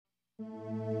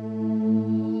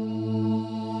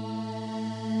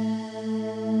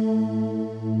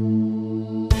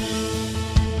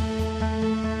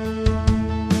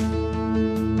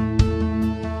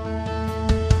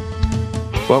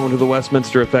Welcome to the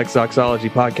Westminster Effects Doxology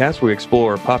Podcast, where we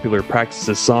explore popular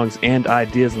practices, songs, and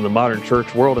ideas in the modern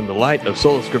church world in the light of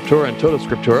Sola Scriptura and Tota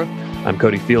Scriptura. I'm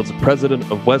Cody Fields, the president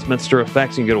of Westminster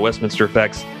Effects. You can go to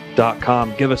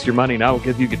westminstereffects.com. Give us your money, and I will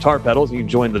give you guitar pedals. You can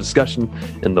join the discussion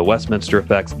in the Westminster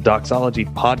Effects Doxology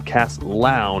Podcast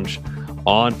Lounge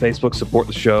on Facebook. Support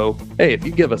the show. Hey, if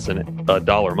you give us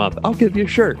 $1 a month, I'll give you a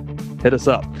shirt. Hit us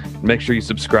up. Make sure you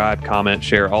subscribe, comment,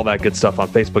 share, all that good stuff on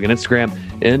Facebook and Instagram.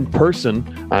 In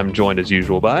person, I'm joined as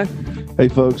usual by... Hey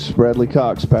folks, Bradley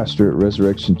Cox, pastor at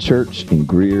Resurrection Church in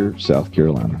Greer, South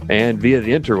Carolina. And via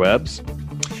the interwebs...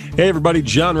 Hey everybody,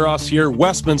 John Ross here,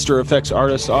 Westminster Effects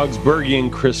artist,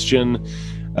 Augsburgian Christian.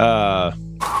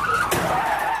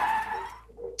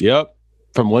 Yep,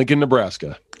 from Lincoln,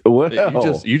 Nebraska. Well,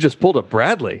 You just pulled a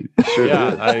Bradley. sure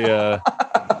Yeah,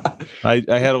 I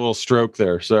had a little stroke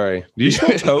there. Sorry. Do you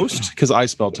smell toast? Because I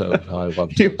smell toast. Oh, I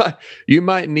love toast. You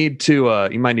might need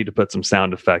to put some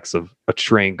sound effects of a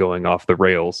train going off the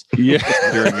rails. Yeah,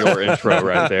 during your intro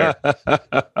right there.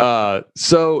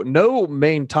 So no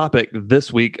main topic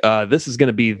this week. This is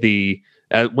going to be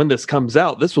when this comes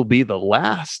out, this will be the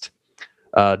last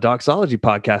Doxology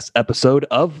podcast episode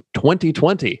of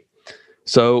 2020.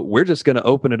 So we're just going to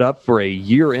open it up for a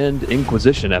year-end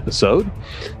Inquisition episode.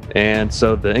 And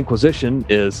so the Inquisition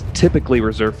is typically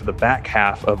reserved for the back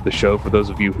half of the show for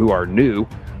those of you who are new,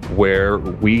 where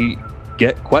we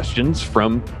get questions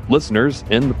from listeners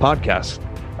in the podcast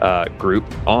group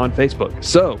on Facebook.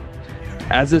 So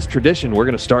as is tradition, we're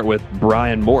going to start with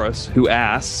Brian Morris, who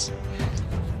asks,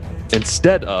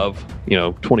 instead of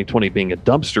 2020 being a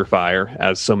dumpster fire,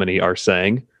 as so many are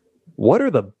saying, what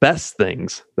are the best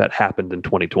things that happened in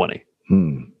 2020?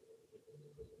 The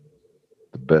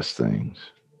best things.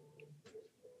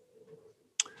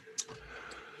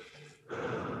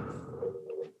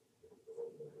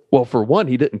 Well, for one,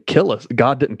 he didn't kill us.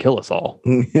 God didn't kill us all.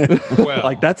 Well,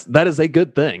 Like that is a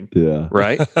good thing, Yeah.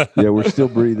 right? Yeah, we're still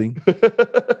breathing.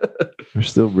 We're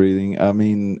still breathing. I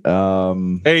mean,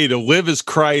 hey, to live is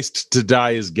Christ, to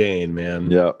die is gain,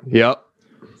 man. yeah. Yep.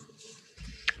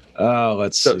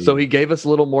 Let's see. So he gave us a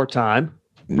little more time,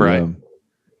 right?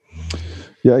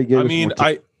 Yeah, he gave I us mean,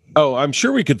 more I'm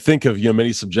sure we could think of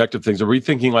many subjective things. Are we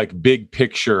thinking like big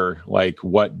picture, like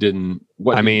what didn't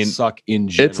suck in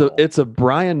general? It's a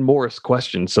Brian Morris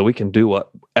question, so we can do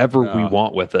whatever we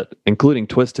want with it, including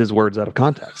twist his words out of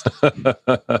context. All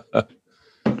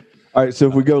right, so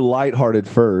if we go lighthearted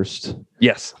first,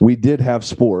 Yes, we did have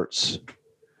sports.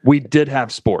 we did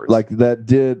have sports.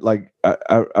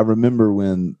 I remember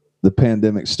when the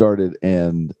pandemic started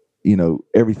and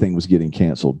everything was getting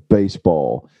canceled.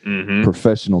 Baseball, Mhm.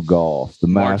 professional golf, the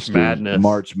March Masters, Madness.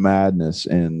 March Madness,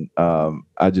 and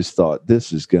I just thought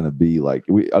this is going to be like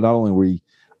not only were we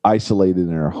isolated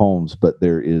in our homes, but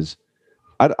there is.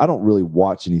 I don't really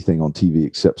watch anything on TV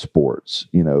except sports.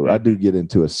 I do get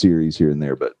into a series here and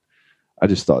there, but I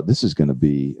just thought this is going to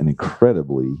be an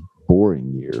incredibly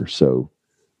boring year. So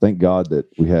thank God that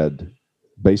we had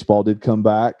baseball did come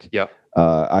back. Yep.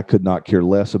 I could not care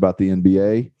less about the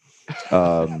NBA.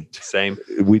 Same.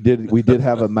 We did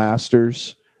have a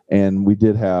Masters, and we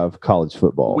did have college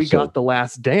football. We got The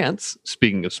Last Dance.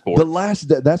 Speaking of sports,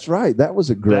 that's right. That was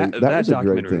a great. That was a great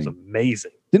documentary was thing.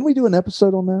 amazing. Didn't we do an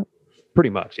episode on that? Pretty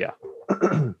much, yeah.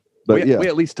 But we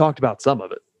at least talked about some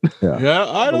of it. Yeah,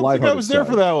 I don't think I was there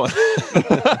for that one.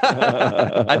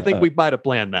 I think we might have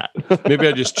planned that. Maybe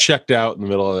I just checked out in the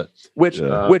middle of it.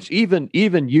 Which even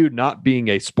you not being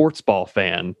a sports ball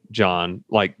fan, John,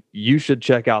 like you should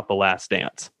check out The Last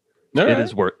Dance. All right.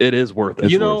 It is worth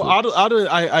it.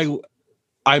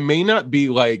 I may not be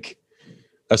like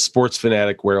a sports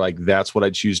fanatic where like that's what I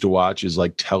choose to watch is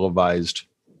like televised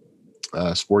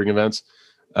sporting events,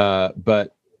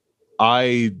 but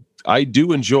I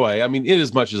do enjoy. I mean, in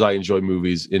as much as I enjoy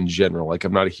movies in general, like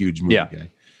I'm not a huge movie guy,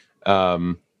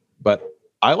 but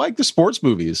I like the sports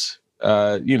movies.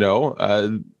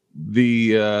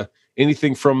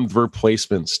 Anything from The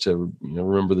Replacements to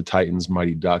Remember the Titans,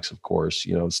 Mighty Ducks, of course,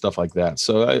 stuff like that.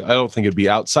 So I don't think it'd be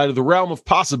outside of the realm of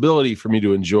possibility for me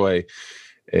to enjoy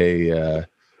a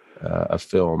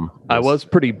film. I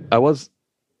was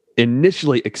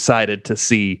initially excited to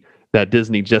see that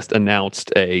Disney just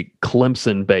announced a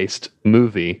Clemson-based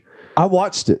movie. I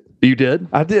watched it. You did?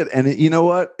 I did, and you know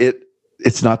what?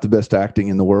 It's not the best acting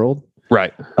in the world.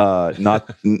 Right. Not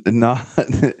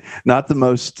the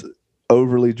most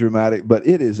overly dramatic, but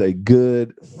it is a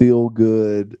good,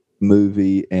 feel-good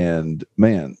movie. And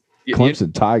man,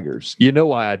 Clemson Tigers. You know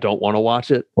why I don't want to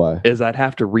watch it? Why? Is I'd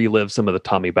have to relive some of the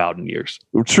Tommy Bowden years.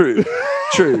 True.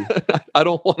 I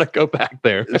don't want to go back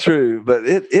there. True, but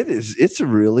it's a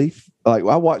really, like,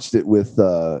 I watched it with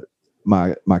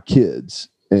my kids,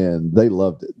 and they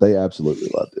loved it. They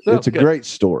absolutely loved it. Oh, it's a good. great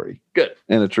story. Good.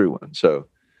 And a true one. So,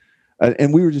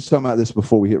 and we were just talking about this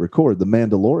before we hit record, The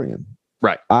Mandalorian.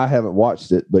 Right. I haven't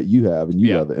watched it, but you have, and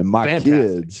you love it. And my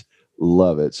kids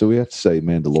love it. So we have to say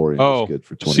Mandalorian is good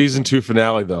for 20. Season 2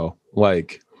 finale, though.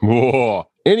 Like, whoa.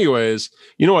 Anyways,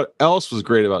 you know what else was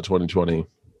great about 2020?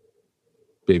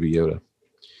 Baby Yoda.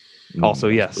 Also,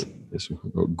 yes.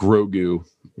 Grogu,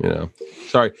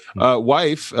 Sorry.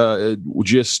 Wife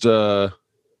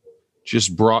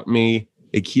just brought me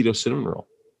a keto cinnamon roll.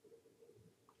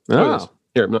 Oh.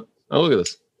 Here, look at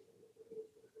this.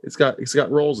 It's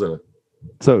got rolls in it.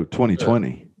 So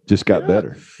 2020 just got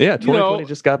better. Yeah, 2020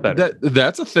 just got better.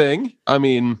 That's a thing. I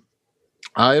mean,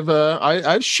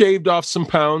 I've shaved off some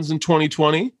pounds in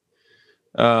 2020.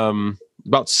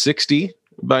 About 60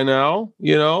 by now,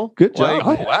 Good job.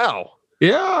 Oh, wow.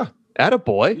 Yeah.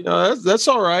 Attaboy. That's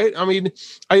all right. I mean,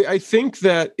 I think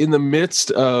that in the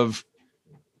midst of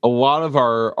a lot of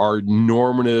our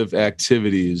normative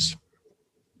activities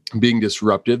being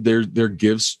disrupted, there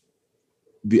gives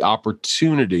the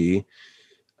opportunity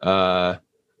to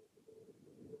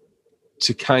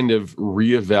kind of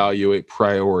reevaluate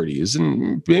priorities,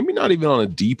 and maybe not even on a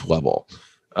deep level,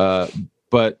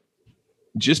 but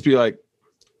just be like,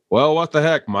 well, what the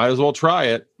heck? Might as well try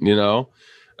it, like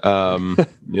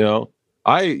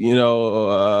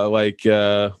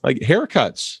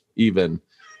haircuts even,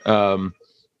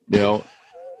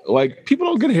 like people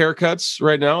don't get haircuts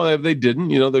right now. They didn't,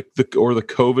 the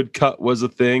COVID cut was a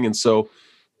thing. And so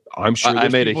I'm sure I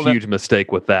made a huge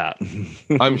mistake with that.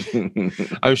 I'm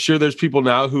sure there's people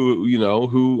now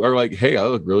who are like, hey, I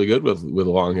look really good with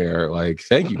long hair. Like,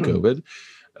 thank you, COVID.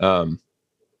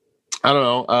 I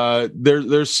don't know.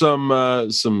 There's some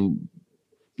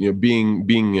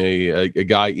being a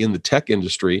guy in the tech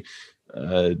industry,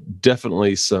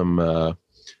 definitely some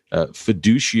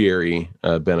fiduciary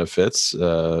benefits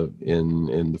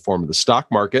in the form of the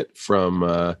stock market from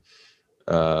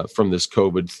this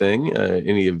COVID thing.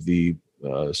 Any of the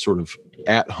sort of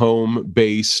at-home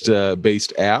based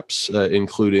apps,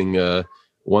 including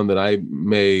one that I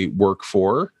may work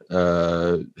for,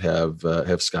 have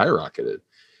skyrocketed.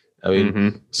 I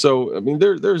mean, so I mean,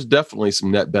 there's definitely some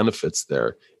net benefits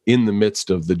there in the midst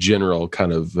of the general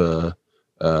kind of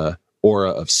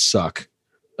aura of suck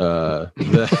that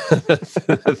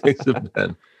things have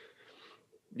been.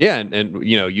 Yeah, and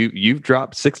you've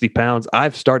dropped 60 pounds.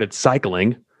 I've started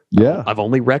cycling. Yeah, I've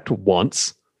only wrecked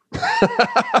once.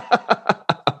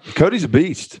 Cody's a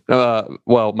beast.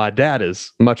 Well, my dad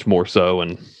is much more so,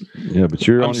 and yeah, but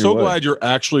I'm so glad you're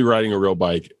actually riding a real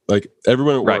bike. Like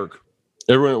everyone at work,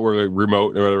 like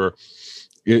remote or whatever,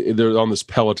 they're on this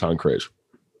Peloton craze.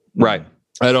 Right.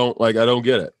 I don't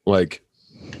get it. Like,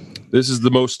 this is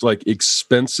the most like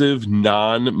expensive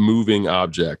non-moving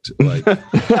object. Like,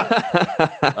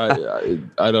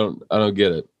 I don't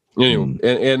get it. Anyway,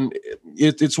 and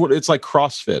it's like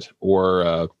CrossFit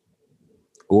or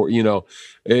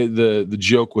the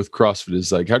joke with CrossFit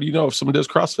is like, how do you know if someone does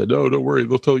CrossFit? No, don't worry,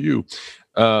 they'll tell you.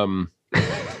 A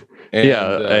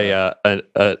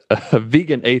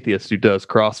vegan atheist who does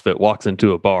CrossFit walks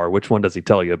into a bar. Which one does he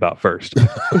tell you about first?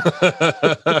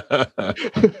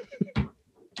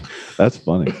 That's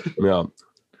funny. Yeah.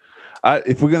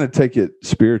 If we're going to take it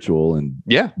spiritual and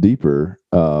deeper,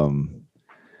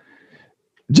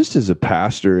 just as a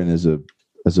pastor and as a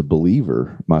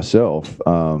believer myself,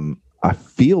 I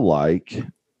feel like,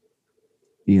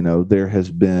 there has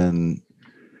been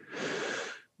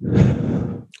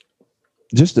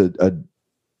just a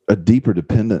deeper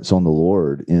dependence on the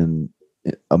Lord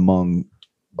among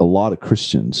a lot of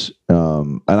Christians,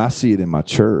 and I see it in my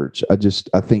church. I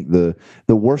think the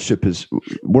worship has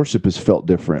felt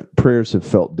different. Prayers have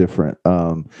felt different.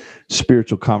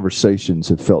 Spiritual conversations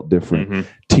have felt different.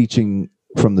 Teaching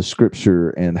from the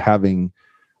Scripture and having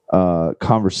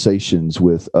conversations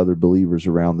with other believers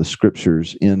around the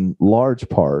Scriptures, in large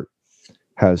part,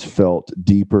 has felt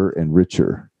deeper and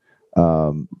richer.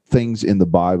 Things in the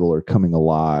Bible are coming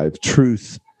alive.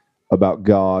 Truth about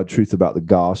God, truth about the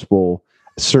gospel,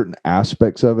 certain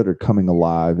aspects of it are coming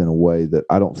alive in a way that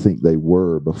I don't think they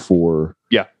were before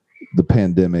the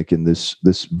pandemic and this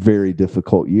very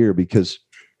difficult year, because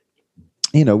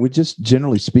we just,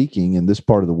 generally speaking, in this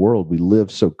part of the world, we live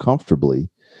so comfortably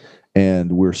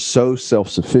and we're so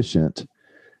self-sufficient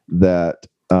that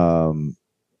the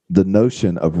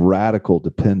notion of radical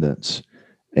dependence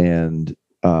and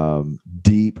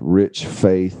deep, rich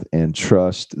faith and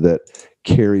trust that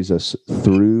carries us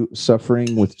through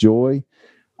suffering with joy,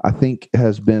 I think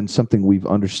has been something we've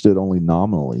understood only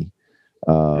nominally,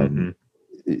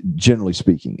 generally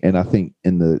speaking. And I think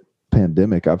in the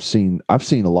pandemic, I've seen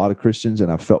a lot of Christians,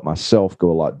 and I've felt myself go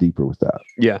a lot deeper with that.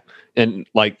 Yeah. And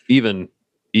like even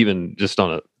just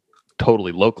on a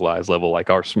totally localized level, like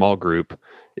our small group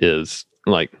is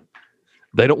like,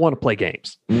 they don't want to play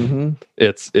games. Mm-hmm.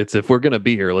 It's if we're going to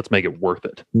be here, let's make it worth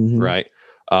it. Mm-hmm. Right.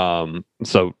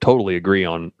 So totally agree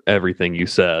on everything you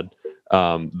said.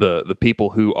 The people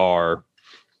who are,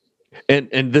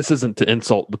 and this isn't to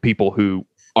insult the people who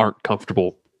aren't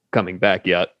comfortable coming back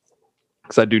yet,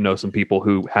 because I do know some people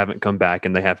who haven't come back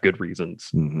and they have good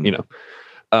reasons, Mm-hmm. you know.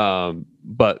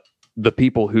 But the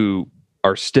people who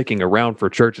are sticking around for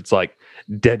church, it's like,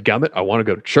 dadgummit, I want to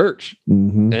go to church.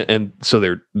 Mm-hmm. And so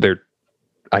they're,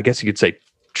 I guess you could say,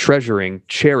 cherishing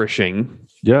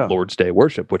Yeah. Lord's Day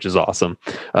worship, which is awesome.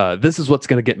 This is what's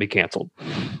going to get me canceled.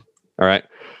 All right.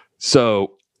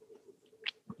 So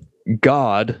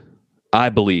God, I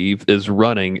believe, is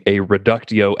running a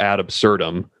reductio ad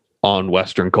absurdum on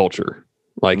Western culture.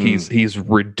 Like he's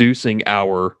reducing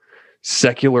our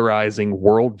secularizing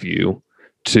worldview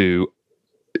to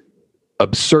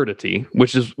absurdity,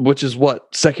 which is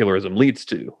what secularism leads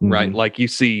to, right? Like you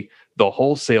see the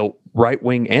wholesale right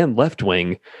wing and left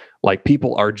wing, like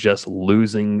people are just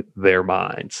losing their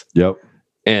minds. Yep.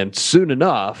 And soon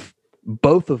enough,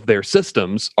 both of their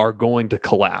systems are going to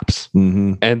collapse,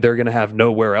 Mm-hmm. and they're going to have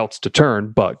nowhere else to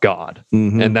turn but God.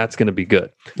 Mm-hmm. And that's going to be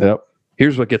good. Yep.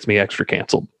 Here's what gets me extra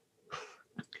canceled.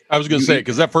 I was going to say,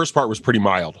 because that first part was pretty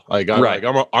mild. Like, I'm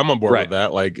on board Right. with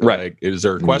that. Like, Right. like, is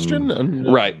there a question?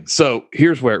 Right. So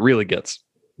here's where it really gets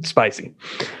spicy.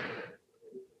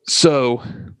 So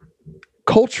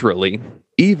culturally,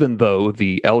 even though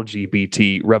the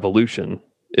LGBT revolution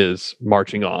is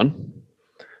marching on,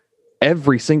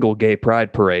 every single gay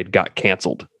pride parade got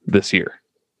canceled this year.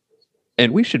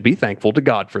 And we should be thankful to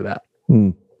God for that.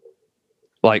 Mm.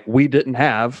 Like, we didn't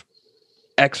have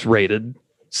X-rated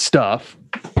stuff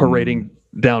parading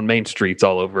down main streets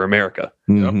all over America.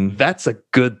 Mm-hmm. That's a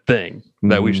good thing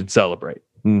that we should celebrate.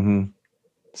 Mm-hmm.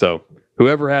 So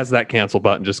whoever has that cancel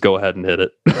button, just go ahead and hit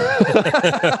it.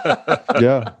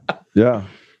 Yeah. Yeah.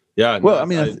 Yeah. Well, no, I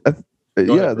mean,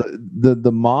 Go yeah, ahead.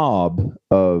 the mob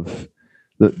of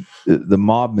the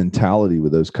mob mentality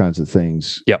with those kinds of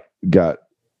things got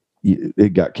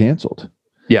canceled.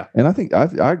 Yeah. And I think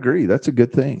I agree. That's a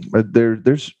good thing. But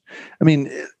there's, I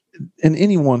mean, and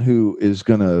anyone who is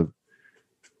going to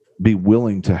be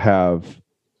willing to have,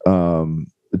 to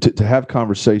have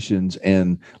conversations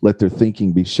and let their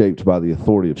thinking be shaped by the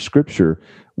authority of Scripture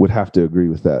would have to agree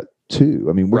with that too.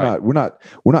 I mean, we're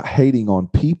not hating on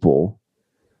people.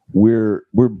 We're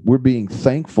being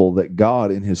thankful that God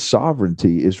in his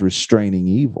sovereignty is restraining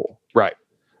evil. Right.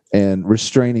 And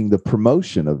restraining the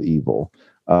promotion of evil.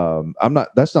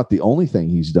 That's not the only thing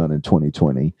he's done in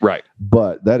 2020. Right.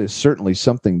 But that is certainly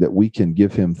something that we can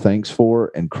give him thanks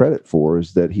for and credit for,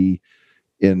 is that he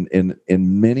in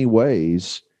many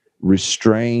ways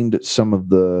restrained some of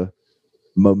the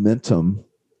momentum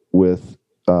with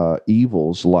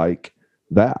evils like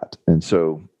that. And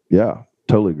so, yeah,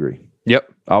 totally agree.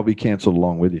 Yep. I'll be canceled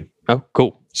along with you. Oh,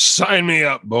 cool. Sign me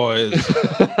up, boys.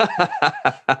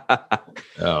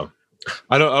 Oh.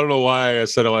 I don't know why I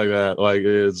said it like that. Like,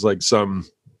 it's like some.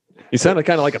 You sounded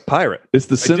kind of like a pirate. It's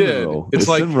the I cinnamon did. roll. It's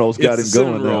the like cinnamon roll's got him it's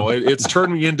going cinnamon roll. now. It's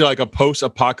turned me into like a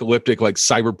post-apocalyptic, like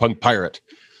cyberpunk pirate.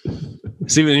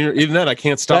 See, even then, I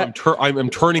can't stop. I'm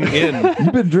turning in.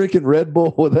 You've been drinking Red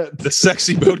Bull with that. The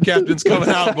sexy boat captain's coming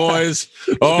out, boys.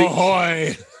 Oh,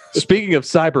 hoy. Speaking of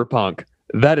cyberpunk,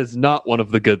 that is not one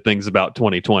of the good things about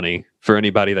 2020 for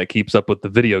anybody that keeps up with the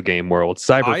video game world.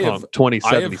 Cyberpunk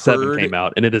 2077 came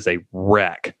out, and it is a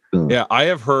wreck. Yeah, I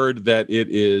have heard that it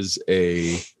is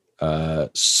a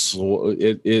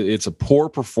it's a poor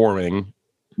performing,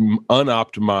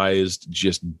 unoptimized,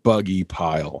 just buggy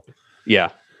pile.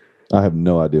 Yeah. I have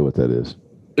no idea what that is.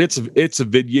 It's a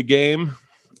video game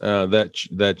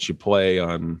that you play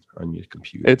on your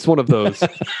computer. It's one of those.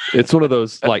 It's one of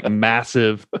those like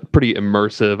massive, pretty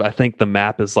immersive. I think the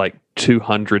map is like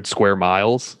 200 square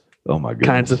miles. Oh my goodness.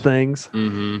 Kinds of things,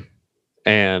 Mm-hmm.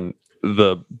 and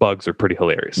the bugs are pretty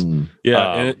hilarious. Mm.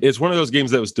 Yeah, and it's one of those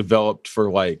games that was developed for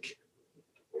like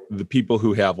the people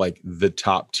who have like the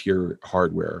top tier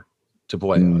hardware to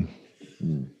play on.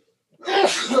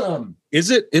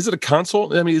 Is it a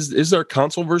console? I mean, is there a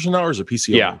console version now, or is it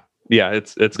PC? Yeah. only? Yeah,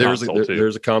 it's console too.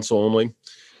 There's a console only.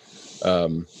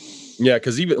 Yeah,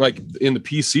 because even like in the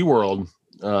PC world,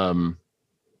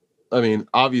 I mean,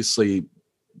 obviously,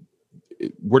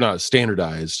 we're not as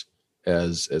standardized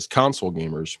as console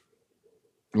gamers.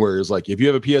 Whereas, like, if you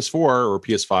have a PS4 or a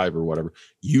PS5 or whatever,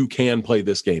 you can play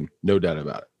this game, no doubt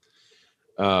about it.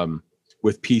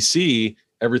 With PC,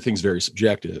 everything's very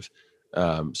subjective.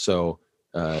 So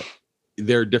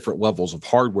there are different levels of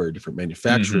hardware, different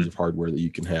manufacturers of hardware that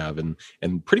you can have, and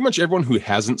pretty much everyone who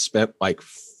hasn't spent like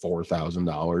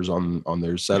 $4,000 on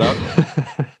their setup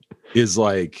is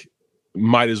like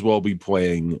might as well be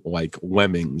playing like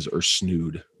Lemmings or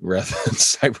Snood rather than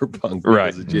Cyberpunk,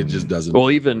 right? It just doesn't. Well,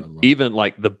 even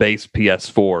like the base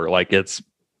PS4, like it's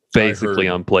basically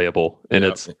unplayable, and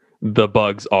the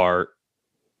bugs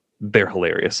they're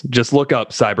hilarious. Just look up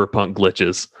Cyberpunk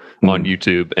glitches on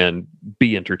YouTube and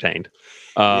be entertained.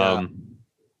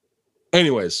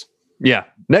 Anyways,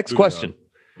 next question.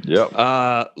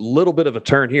 Little bit of a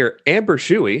turn here. Amber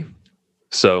Shuey.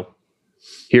 So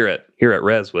here at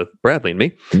Res with Bradley and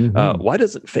me, why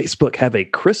doesn't Facebook have a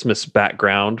Christmas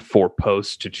background for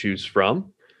posts to choose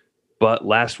from? But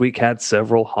last week had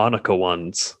several Hanukkah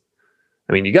ones.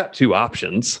 I mean, you got two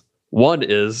options. One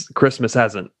is Christmas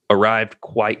hasn't arrived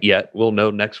quite yet. We'll know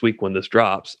next week when this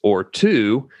drops. Or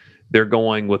two, they're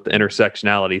going with the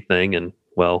intersectionality thing and,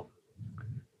 well,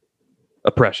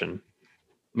 oppression.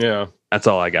 Yeah. That's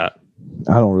all I got.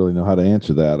 I don't really know how to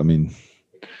answer that. I mean,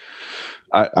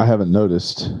 I haven't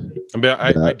noticed. I mean,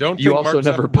 I don't think you also Mark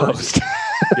never post.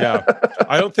 Yeah.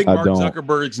 I don't think Mark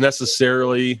Zuckerberg's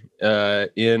necessarily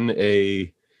in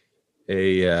a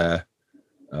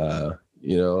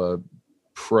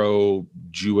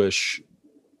pro-Jewish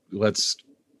let's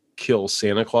kill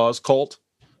Santa Claus cult.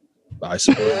 I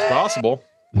suppose it's possible.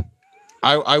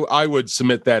 I would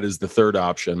submit that as the third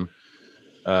option.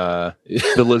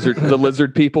 The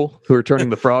lizard people who are turning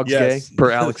the frogs gay,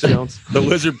 per Alex Jones. The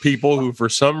lizard people who for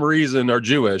some reason are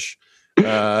Jewish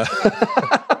are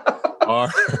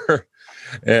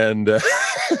and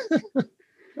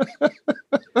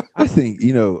I think,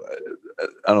 we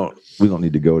don't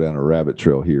need to go down a rabbit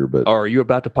trail here, but are you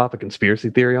about to pop a conspiracy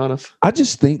theory on us? I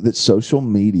just think that social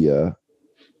media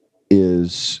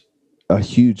is a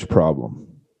huge problem,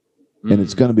 and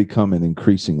it's going to become an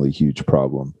increasingly huge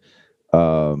problem.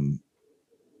 In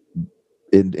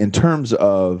terms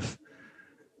of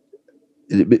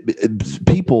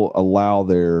people allow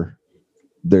their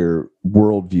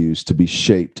worldviews to be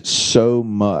shaped so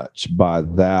much by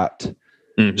that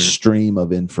stream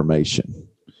of information.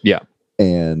 Yeah.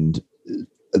 And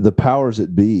the powers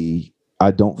that be,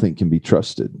 I don't think can be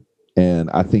trusted.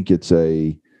 And I think it's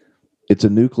a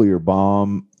nuclear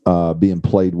bomb being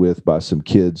played with by some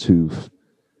kids who've,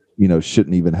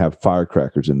 shouldn't even have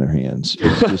firecrackers in their hands.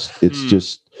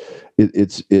 It's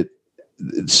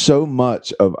so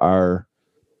much of our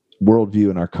worldview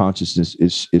and our consciousness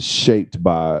is shaped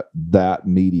by that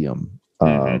medium.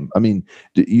 I mean,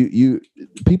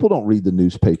 people don't read the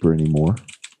newspaper anymore.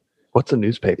 What's a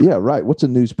newspaper? Yeah, right. What's a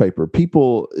newspaper?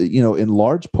 People, in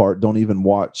large part, don't even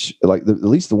watch, like at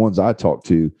least the ones I talk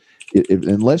to,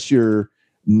 unless you're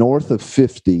north of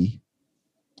 50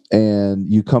 and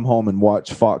you come home and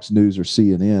watch Fox News or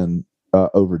CNN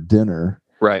over dinner.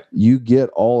 Right. You get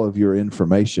all of your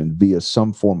information via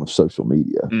some form of social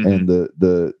media. And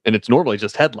and it's normally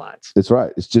just headlines. That's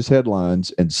right. It's just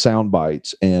headlines and sound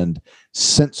bites and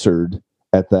censored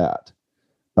at that.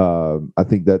 I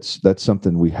think that's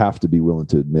something we have to be willing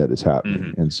to admit is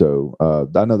happening. And so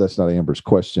I know that's not Amber's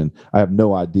question. I have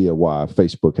no idea why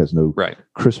Facebook has no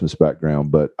Christmas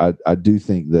background, but I do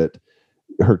think that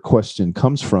her question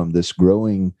comes from this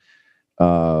growing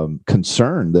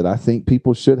concern that I think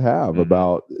people should have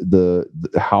about the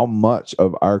how much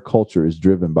of our culture is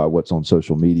driven by what's on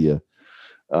social media.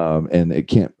 And it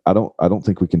can't, I don't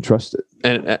think we can trust it.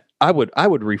 And I would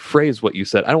rephrase what you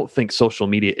said. I don't think social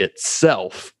media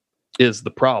itself is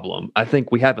the problem. I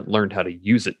think we haven't learned how to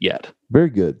use it yet. Very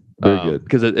good. Very good.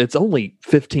 Because it's only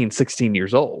 15, 16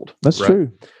 years old. That's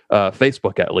true.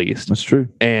 Facebook, at least. That's true.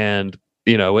 And,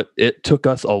 it took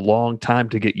us a long time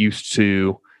to get used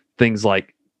to things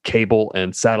like cable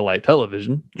and satellite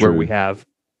television, where we have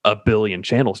a billion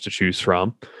channels to choose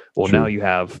from. Well, now you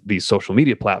have these social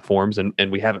media platforms, and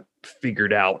we haven't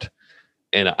figured out.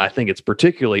 And I think it's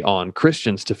particularly on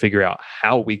Christians to figure out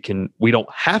how we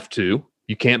don't have to.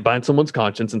 You can't bind someone's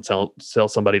conscience and sell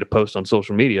somebody to post on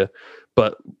social media,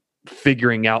 but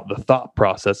figuring out the thought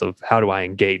process of how do I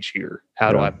engage here?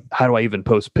 How do I even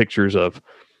post pictures of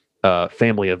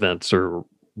family events or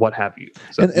what have you?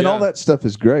 So, and all that stuff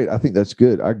is great. I think that's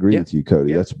good. I agree with you,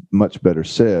 Cody. That's much better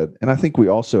said. And I think we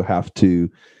also have to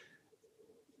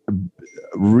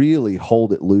really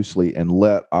hold it loosely and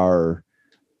let our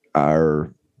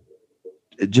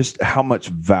just how much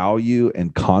value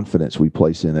and confidence we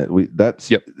place in it.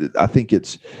 I think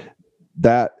it's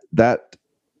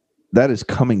that is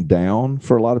coming down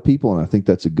for a lot of people, and I think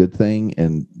that's a good thing.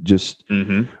 And just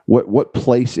what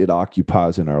place it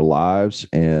occupies in our lives,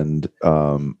 and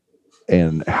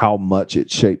and how much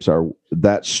it shapes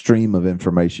that stream of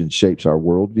information shapes our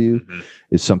worldview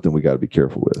is something we got to be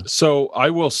careful with. So I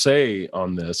will say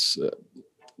on this,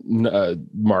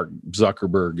 Mark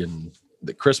Zuckerberg and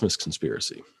the Christmas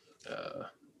conspiracy,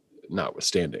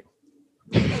 notwithstanding.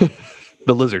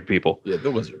 The lizard people. Yeah, the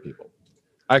lizard people.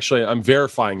 Actually, I'm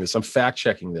verifying this. I'm fact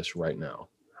checking this right now.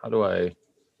 How do I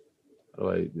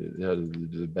do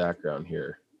the background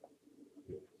here?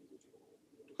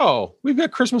 Oh, we've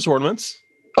got Christmas ornaments.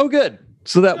 Oh, good.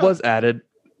 So that was added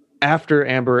after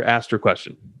Amber asked her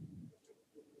question.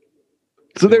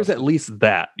 So there's at least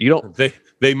that. You don't.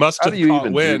 They must have caught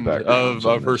even wind do backgrounds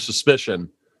of on her this? suspicion.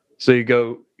 So you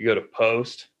go to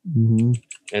post, Mm-hmm.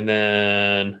 and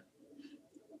then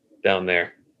down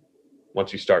there,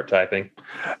 once you start typing.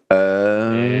 I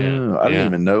didn't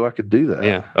even know I could do that.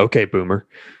 Yeah. Okay, boomer.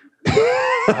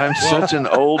 I'm such an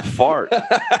old fart.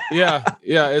 Yeah.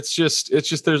 It's just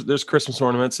there's Christmas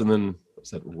ornaments, and then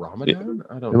is that Ramadan?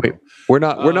 I don't Wait, know. we're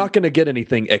not going to get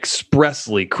anything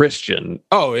expressly Christian.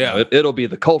 Oh yeah. It'll be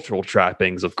the cultural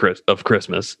trappings of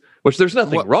Christmas, which there's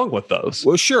nothing wrong with those.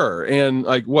 Well, sure, and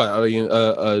like what I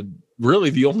mean,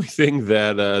 really, the only thing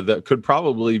that could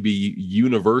probably be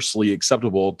universally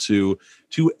acceptable to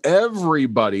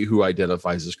everybody who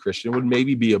identifies as Christian would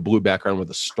maybe be a blue background with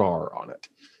a star on it.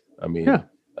 I mean, Yeah.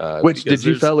 Which did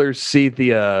you fellers see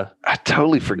the I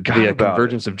totally forgot the about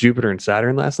convergence of Jupiter and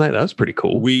Saturn last night? That was pretty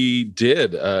cool. We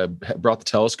did brought the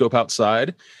telescope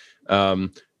outside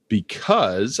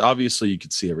because obviously you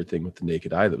could see everything with the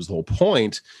naked eye. That was the whole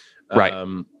point, Right.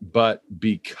 But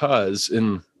because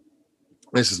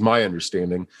this is my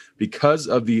understanding, because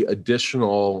of the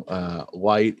additional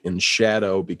light and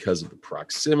shadow, because of the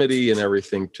proximity and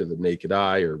everything to the naked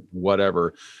eye or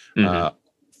whatever,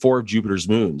 4 of Jupiter's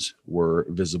moons were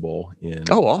visible in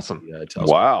Oh, awesome. the telescope.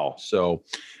 Wow. So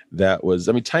that was,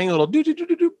 I mean, tiny little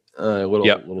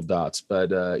little dots,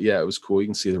 but yeah, it was cool. You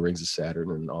can see the rings of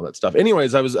Saturn and all that stuff.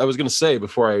 Anyways, I was going to say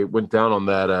before I went down on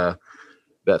that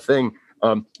thing,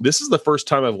 this is the first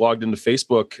time I've logged into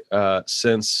Facebook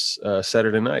since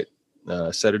Saturday night.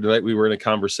 Saturday night, we were in a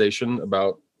conversation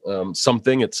about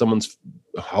something at someone's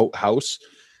house,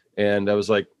 and I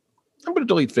was like, I'm going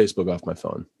to delete Facebook off my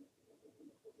phone.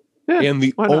 Yeah, And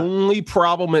the why not? only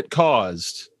problem it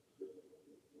caused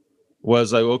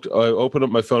was I opened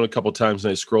up my phone a couple of times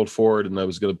and I scrolled forward and I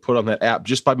was going to put on that app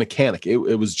just by mechanic. It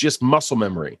was just muscle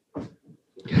memory.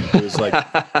 It was like,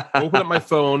 open up my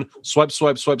phone, swipe.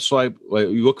 Like,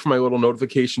 you look for my little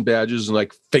notification badges and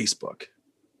like Facebook,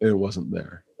 and it wasn't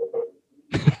there.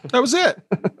 That was it.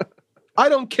 I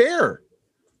don't care.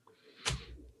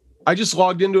 I just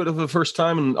logged into it for the first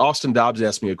time, and Austin Dobbs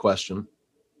asked me a question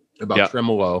about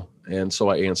tremolo, and so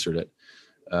I answered it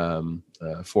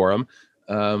for him.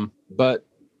 But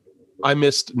I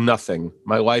missed nothing.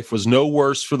 My life was no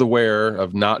worse for the wear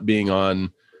of not being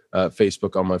on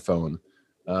Facebook on my phone.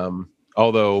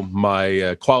 Although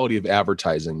my quality of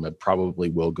advertising probably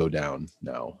will go down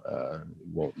now.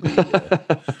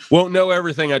 Won't know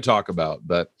everything I talk about,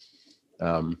 but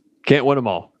Can't win them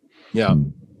all. yeah.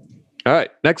 All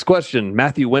right. Next question.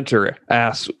 Matthew Winter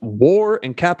asks, war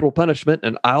and capital punishment,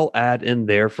 and I'll add in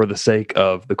there for the sake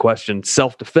of the question,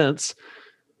 self-defense.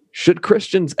 Should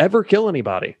Christians ever kill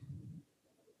anybody?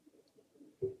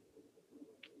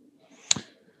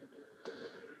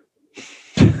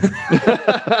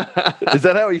 Is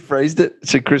that how he phrased it?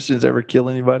 Should Christians ever kill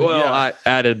anybody? Well, Yeah. I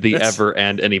added the That's- ever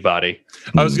and anybody.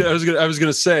 I was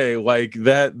gonna say, like,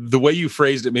 that the way you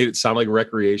phrased it made it sound like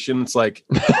recreation. It's like,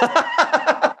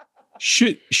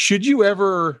 should you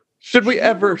ever Should we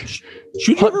ever should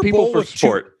you hunt ever people bowl for with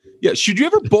sport? should you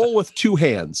ever bowl with 2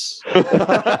 hands? Like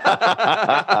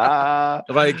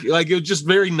it was just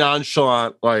very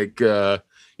nonchalant. Like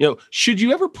should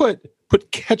you ever put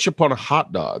ketchup on a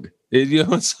hot dog?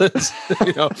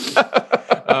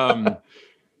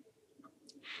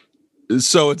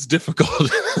 So it's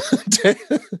difficult.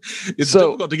 It's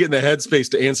difficult to get in the headspace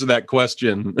to answer that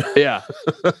question. Yeah.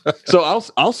 So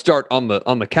I'll start on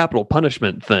the capital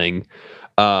punishment thing.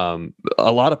 A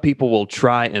lot of people will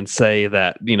try and say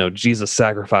that, Jesus'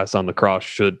 sacrifice on the cross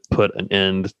should put an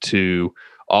end to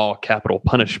all capital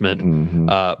punishment. Mhm.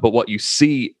 But what you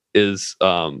see is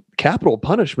capital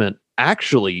punishment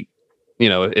actually,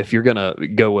 if you're going to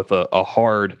go with a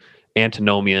hard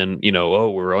antinomian,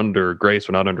 we're under grace,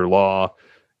 we're not under law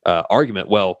argument.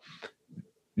 Well,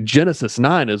 Genesis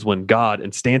 9 is when God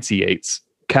instantiates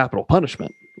capital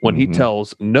punishment. When he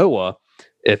tells Noah,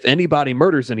 if anybody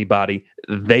murders anybody,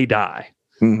 they die.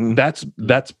 Mhm.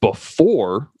 That's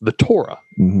before the Torah.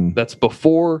 Mhm. That's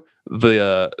before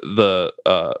the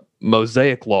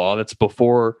Mosaic law. That's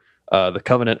before the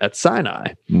covenant at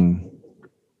Sinai. Mm.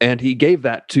 and he gave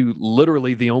that to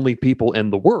literally the only people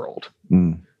in the world.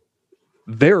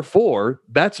 Therefore,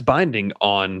 that's binding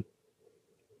on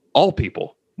all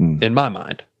people in my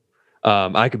mind.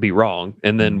 I could be wrong.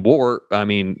 And then war, I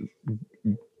mean,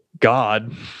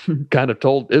 God kind of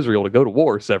told Israel to go to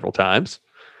war several times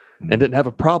and didn't have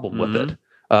a problem with it.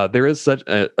 There is such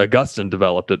Augustine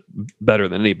developed it better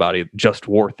than anybody, just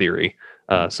war theory.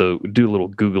 So do a little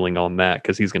Googling on that,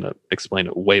 because he's going to explain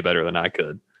it way better than I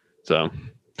could. So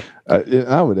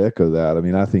I would echo that. I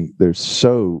mean, I think there's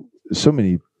so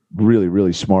many really,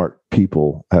 really smart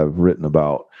people have written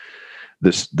about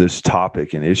this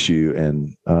topic and issue,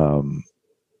 and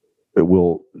it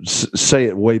will say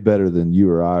it way better than you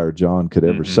or I or John could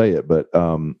ever say it. But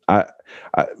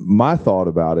my thought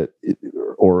about it,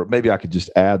 or maybe I could just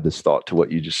add this thought to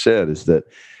what you just said, is that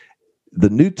the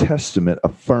New Testament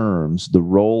affirms the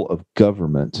role of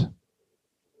government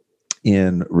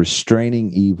in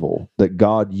restraining evil, that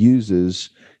God uses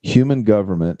human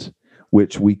government,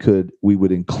 which we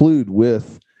would include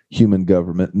with human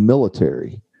government,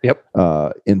 military,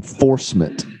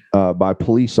 enforcement by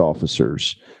police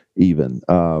officers, even,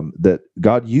 that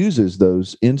God uses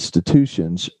those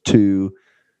institutions to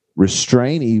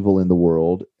restrain evil in the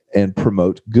world and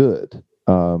promote good.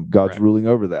 God's ruling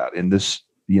over that in this,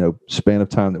 span of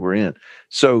time that we're in.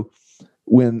 So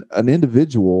when an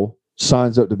individual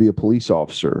signs up to be a police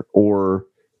officer or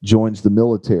joins the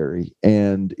military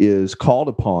and is called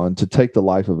upon to take the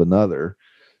life of another,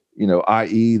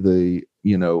 i.e. the,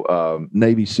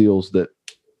 Navy SEALs that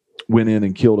went in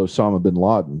and killed Osama bin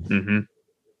Laden,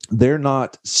 they're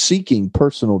not seeking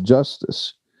personal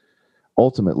justice.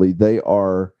 Ultimately, they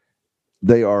are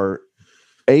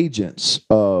agents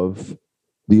of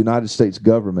the United States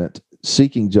government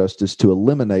seeking justice to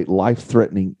eliminate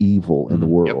life-threatening evil in the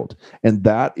world. And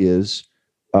that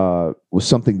was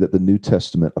something that the New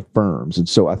Testament affirms. And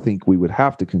so I think we would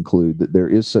have to conclude that there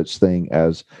is such thing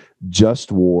as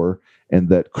just war, and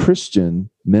that Christian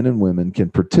men and women can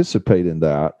participate in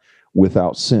that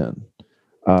without sin.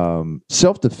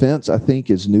 Self-defense, I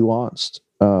think, is nuanced.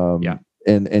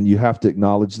 And you have to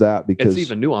acknowledge that, because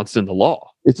it's even nuanced in the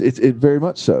law. It's very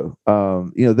much so.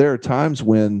 There are times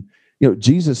when,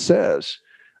 Jesus says,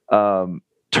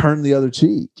 turn the other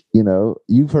cheek.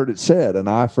 You've heard it said, an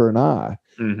eye for an eye.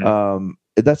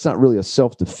 That's not really a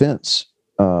self-defense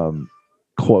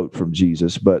quote from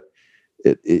Jesus, but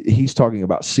he's talking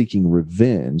about seeking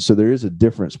revenge. So there is a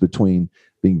difference between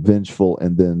being vengeful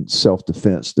and then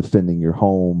self-defense, defending your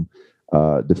home,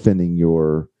 defending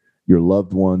your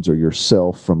loved ones or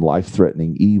yourself from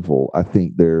life-threatening evil. I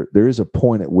think there is a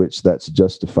point at which that's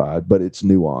justified, but it's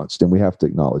nuanced, and we have to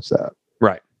acknowledge that.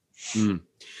 Right.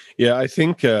 Yeah, I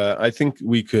think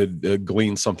we could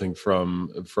glean something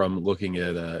from looking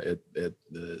at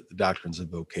the doctrines of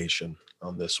vocation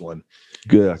on this one.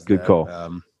 Good call.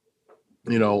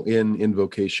 In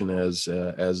vocation as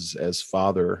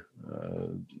father,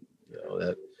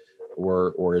 that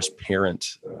or as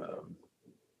parent,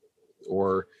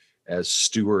 or as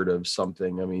steward of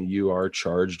something. I mean, you are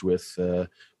charged with the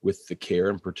care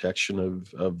and protection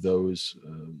of those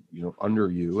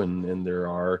under you, and there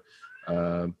are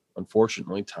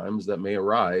unfortunately times that may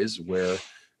arise where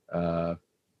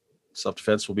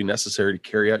self-defense will be necessary to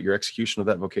carry out your execution of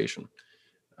that vocation.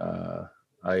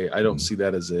 I don't see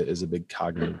that as a big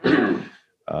cognitive thing.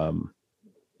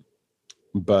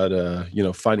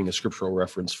 But finding a scriptural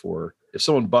reference for, if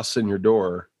someone busts in your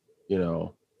door,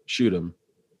 shoot him.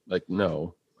 Like,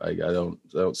 no, I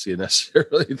don't see a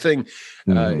necessarily thing.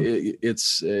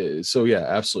 It's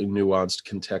absolutely nuanced,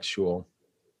 contextual.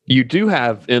 You do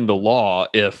have in the law,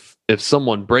 if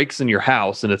someone breaks in your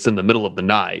house and it's in the middle of the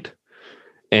night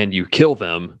and you kill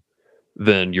them,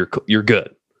 then you're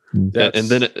good. That's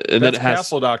then it has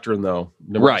castle doctrine, though.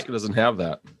 Nebraska doesn't have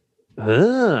that.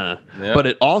 But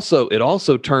it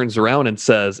also turns around and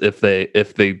says if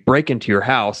they break into your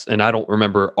house, and I don't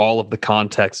remember all of the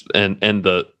context, and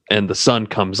the sun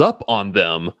comes up on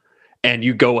them and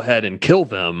you go ahead and kill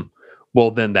them, well,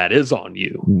 then that is on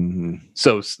you.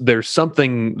 So there's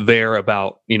something there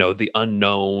about the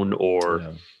unknown,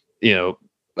 or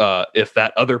if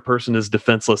that other person is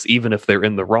defenseless, even if they're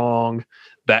in the wrong,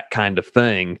 that kind of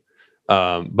thing.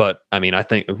 But I mean, I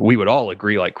think we would all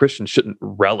agree, like, Christians shouldn't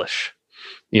relish.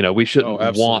 We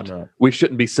shouldn't we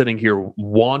shouldn't be sitting here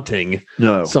wanting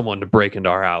someone to break into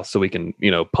our house so we can,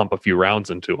 pump a few rounds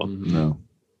into them. No.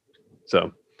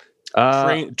 So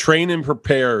train and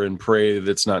prepare and pray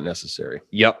that's not necessary.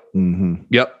 Yep.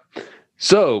 Yep.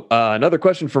 So another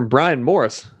question from Brian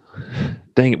Morris.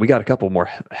 dang it, we got a couple more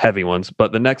heavy ones,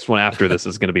 but the next one after this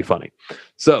is going to be funny.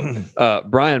 So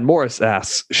Brian Morris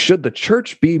asks, should the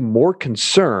church be more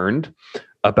concerned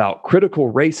about critical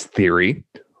race theory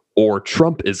or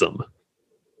Trumpism?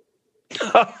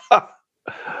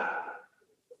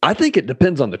 I think it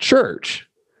depends on the church.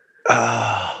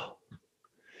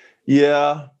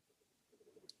 Yeah.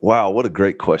 Wow, what a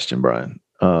great question, Brian.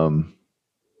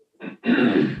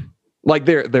 Like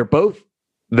they're both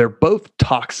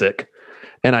toxic,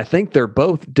 and I think they're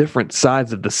both different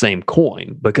sides of the same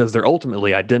coin because they're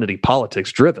ultimately identity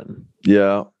politics driven.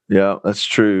 Yeah, that's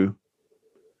true.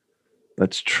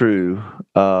 That's true.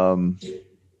 And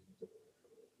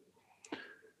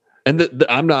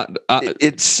I'm not.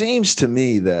 It seems to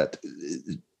me that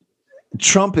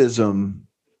Trumpism,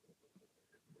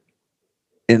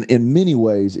 in many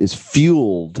ways, is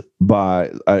fueled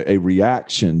by a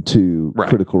reaction to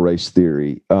critical race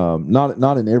theory.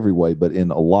 Not in every way, but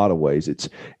in a lot of ways, it's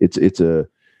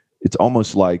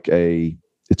almost like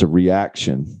it's a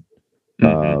reaction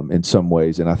in some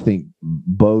ways, and I think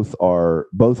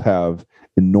both have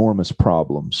enormous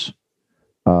problems.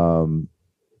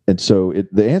 And so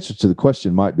the answer to the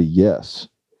question might be yes.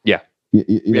 Yeah.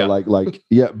 You know,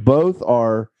 both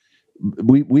are.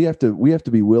 We have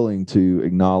to be willing to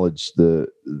acknowledge the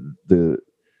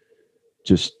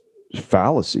just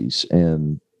fallacies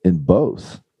in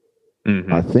both.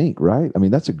 Mm-hmm. I think, right? I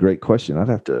mean, that's a great question. I'd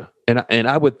have to. And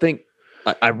I would think,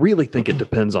 I really think it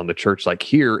depends on the church. Like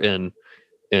here in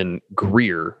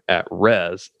Greer at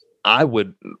Res, I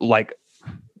would like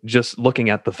just looking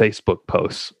at the Facebook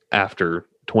posts after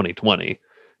 2020,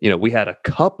 you know, we had a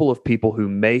couple of people who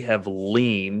may have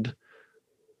leaned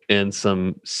in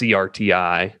some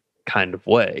CRTI kind of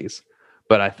ways,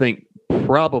 but I think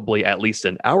probably, at least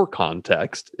in our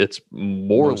context, it's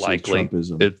more likely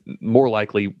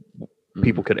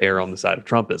people could err on the side of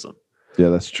Trumpism. Yeah,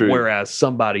 that's true. Whereas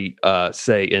somebody,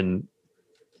 say in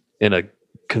a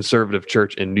conservative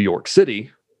church in New York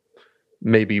City,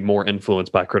 may be more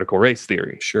influenced by critical race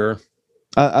theory. Sure.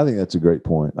 I think that's a great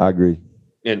point. I agree.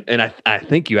 And I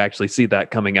think you actually see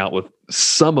that coming out with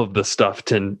some of the stuff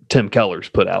Tim Keller's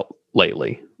put out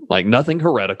lately. Like nothing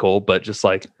heretical, but just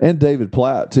like, and David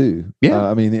Platt too. Yeah,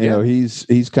 I mean, you know, he's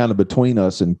kind of between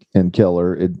us and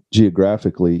Keller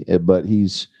geographically, but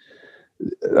he's.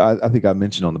 I think I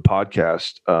mentioned on the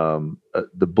podcast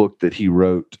the book that he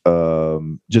wrote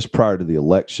just prior to the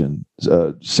election,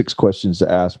 6 questions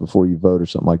to ask before you vote or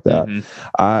something like that.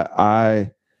 Mm-hmm.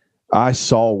 I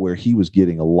saw where he was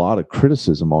getting a lot of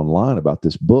criticism online about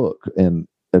this book and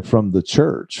from the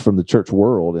church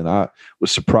world. And I was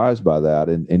surprised by that.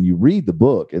 And you read the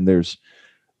book and there's,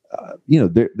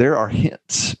 there are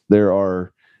hints, there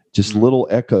are just little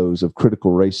echoes of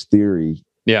critical race theory.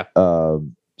 Yeah.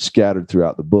 Scattered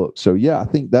throughout the book. So yeah, I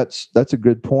think that's a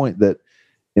good point that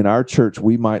in our church,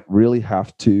 we might really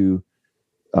have to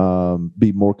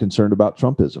be more concerned about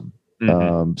Trumpism.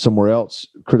 Mm-hmm. Somewhere else,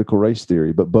 critical race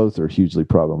theory, but both are hugely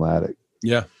problematic.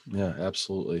 Yeah,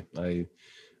 absolutely. It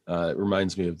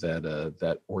reminds me of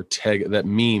that Ortega, that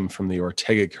meme from the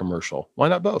Ortega commercial. Why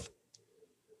not both?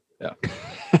 Yeah.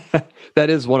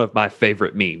 That is one of my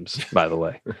favorite memes, by the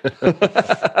way.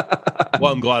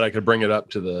 Well, I'm glad I could bring it up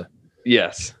to the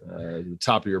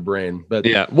top of your brain. But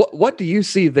yeah, what do you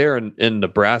see there in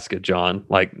Nebraska, John?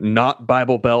 Like not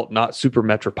Bible Belt, not super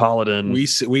metropolitan.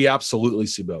 We absolutely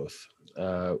see both.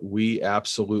 We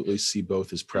absolutely see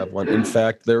both as prevalent. In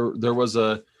fact, there was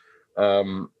a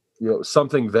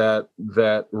something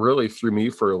that really threw me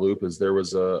for a loop is there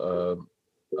was a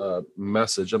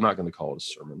message. I'm not going to call it a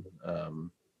sermon.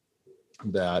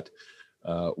 That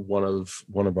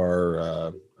one of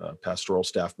our pastoral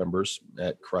staff members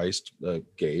at Christ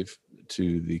gave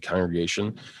to the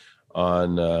congregation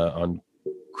on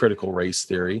critical race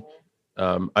theory.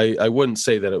 I wouldn't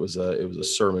say that it was a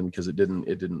sermon because it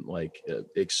didn't like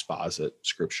exposit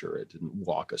scripture. It didn't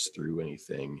walk us through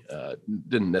anything.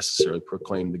 Didn't necessarily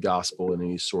proclaim the gospel in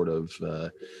any sort of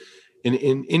in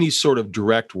any sort of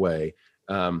direct way.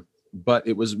 But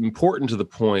it was important to the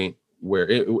point where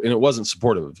it wasn't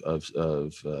supportive of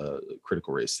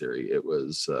critical race theory. It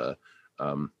was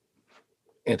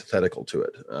antithetical to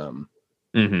it.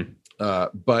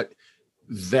 But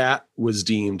that was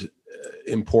deemed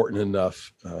important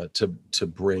enough to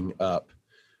bring up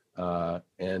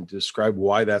and describe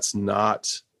why that's not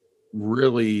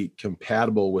really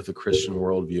compatible with a Christian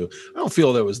worldview. I don't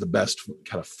feel that was the best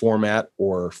kind of format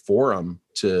or forum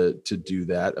to do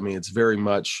that. I mean, it's very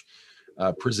much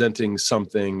presenting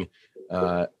something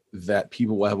that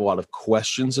people will have a lot of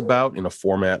questions about in a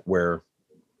format where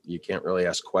you can't really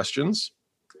ask questions.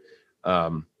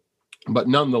 but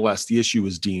nonetheless, the issue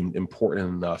was deemed important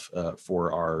enough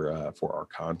for our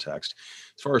context.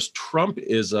 As far as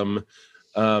Trumpism,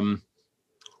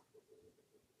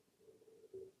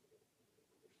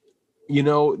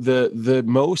 the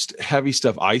most heavy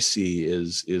stuff I see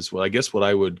is what I guess what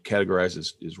I would categorize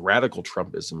as radical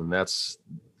Trumpism, and that's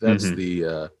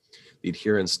the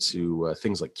adherence to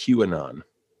things like QAnon,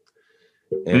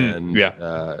 and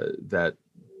that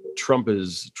Trump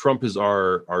is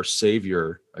our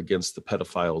savior against the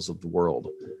pedophiles of the world.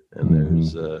 And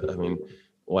there's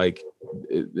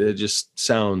it just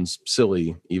sounds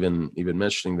silly even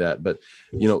mentioning that, but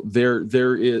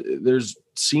there's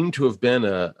seemed to have been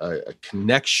a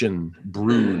connection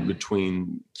brewed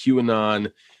between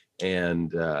QAnon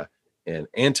and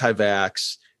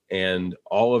anti-vax and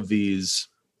all of these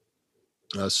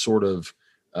sort of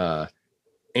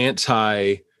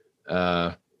anti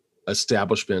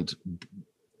establishment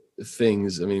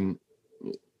things. I mean,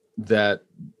 that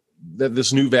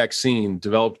this new vaccine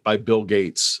developed by Bill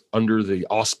Gates under the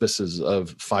auspices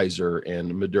of Pfizer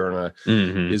and Moderna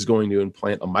is going to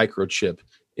implant a microchip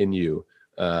in you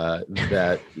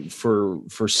that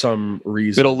for some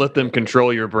reason it'll let them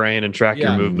control your brain and track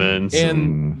your movements.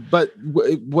 But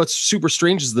what's super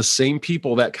strange is the same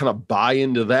people that kind of buy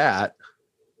into that.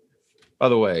 By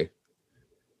the way,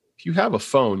 if you have a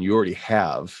phone, you already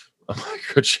have a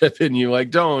microchip in you.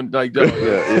 Don't they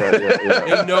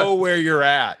know where you're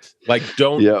at.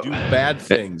 Don't do bad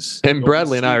things. And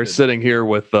Bradley and I are sitting here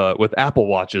with Apple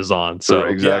Watches on. So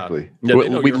exactly.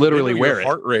 We literally wear it.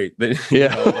 Heart rate.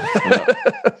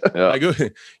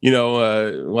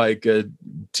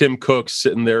 Tim Cook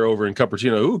sitting there over in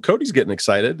Cupertino. Ooh, Cody's getting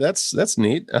excited. That's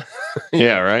neat.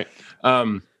 Yeah, right.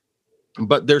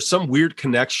 But there's some weird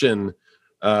connection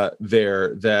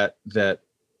there that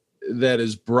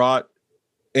is brought,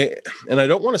 and I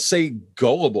don't want to say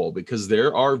gullible, because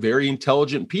there are very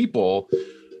intelligent people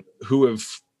who have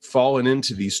fallen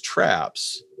into these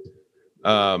traps,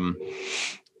 and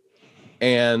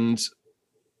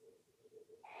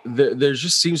there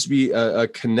just seems to be a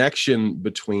connection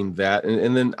between that,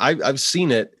 and then I've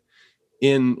seen it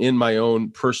in my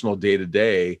own personal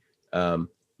day-to-day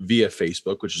via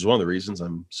Facebook, which is one of the reasons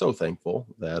I'm so thankful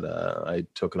that I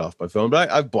took it off my phone.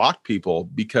 But I've blocked people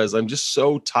because I'm just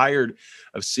so tired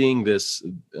of seeing this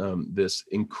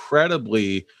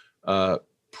incredibly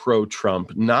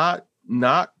pro-Trump, not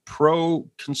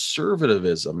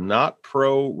pro-conservatism, not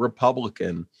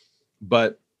pro-Republican,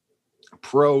 but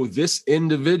pro this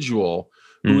individual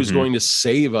who is going to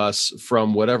save us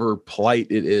from whatever plight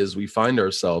it is we find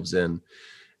ourselves in.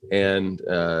 And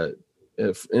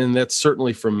that's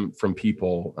certainly from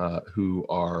people who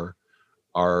are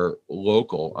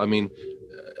local. I mean,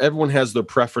 everyone has their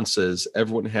preferences.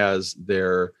 Everyone has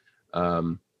their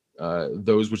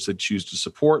those which they choose to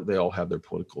support. They all have their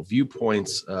political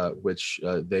viewpoints, which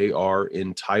they are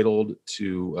entitled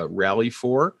to rally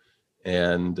for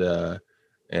and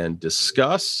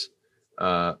discuss.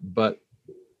 But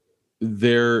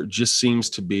there just seems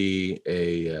to be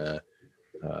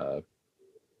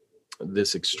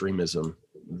this extremism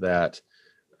that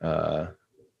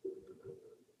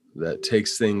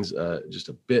takes things just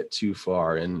a bit too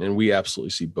far, and we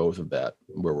absolutely see both of that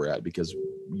where we're at, because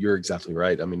you're exactly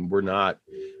right. I mean, we're not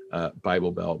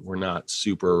Bible Belt, we're not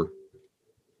super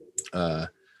kind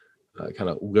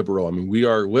of liberal. I mean, we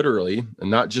are literally,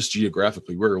 and not just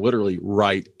geographically, we're literally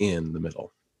right in the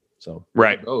middle. So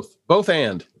right, both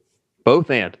and.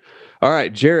 All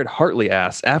right, Jared Hartley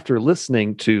asks, after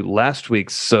listening to last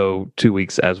week's, so 2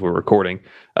 weeks as we're recording,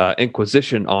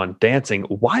 Inquisition on dancing,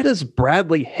 why does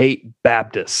Bradley hate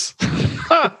Baptists?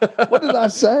 What did I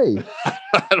say?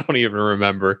 I don't even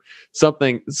remember.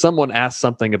 Someone asked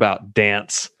something about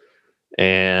dance,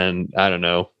 and I don't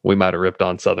know, we might have ripped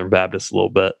on Southern Baptists a little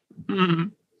bit.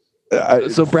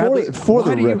 So Bradley,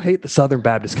 why do you hate the Southern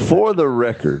Baptist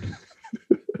Convention?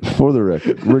 For the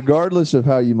record, regardless of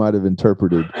how you might have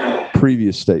interpreted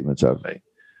previous statements of me,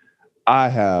 I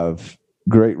have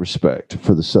great respect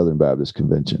for the Southern Baptist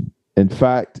Convention. In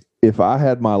fact, if I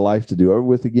had my life to do over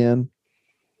with again,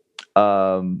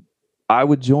 I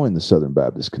would join the Southern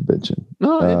Baptist Convention.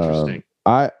 Oh, interesting.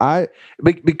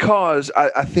 Because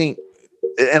I think,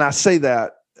 and I say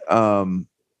that, I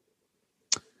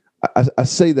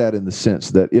say that in the sense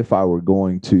that if I were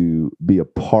going to be a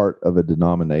part of a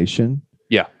denomination,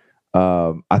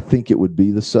 I think it would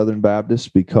be the Southern Baptists,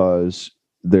 because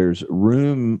there's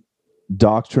room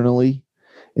doctrinally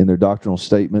in their doctrinal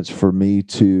statements for me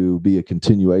to be a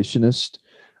continuationist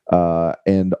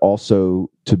and also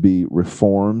to be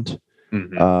reformed.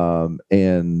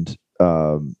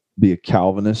 be a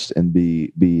Calvinist and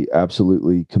be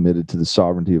absolutely committed to the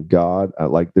sovereignty of God.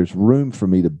 There's room for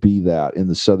me to be that in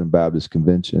the Southern Baptist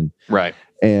Convention. Right.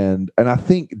 And I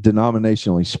think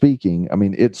denominationally speaking, I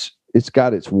mean, it's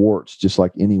got its warts just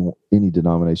like any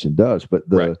denomination does, but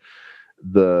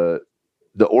the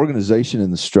organization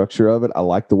and the structure of it, I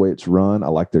like the way it's run. I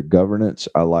like their governance.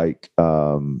 I like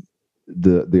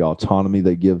the autonomy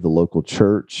they give the local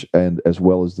church, and as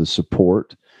well as the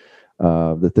support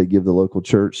that they give the local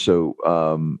church. So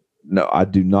no, I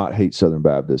do not hate Southern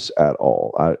Baptists at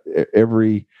all.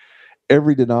 Every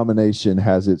denomination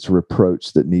has its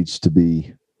reproach that needs to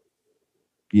be,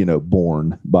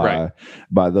 borne by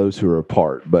those who are a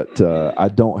part. But I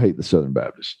don't hate the Southern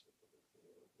Baptists.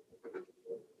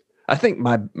 I think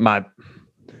my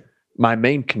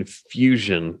main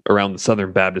confusion around the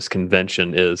Southern Baptist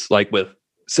Convention is like with,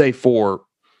 say, for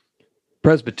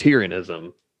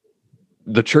Presbyterianism,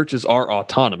 the churches are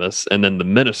autonomous, and then the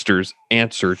ministers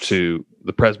answer to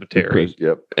the presbytery.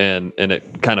 Yep. And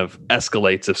it kind of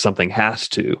escalates if something has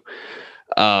to.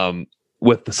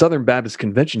 With the Southern Baptist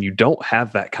Convention, you don't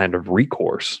have that kind of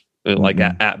recourse. Like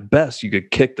at best, you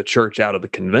could kick the church out of the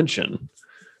convention.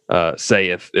 Say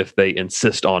if they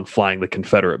insist on flying the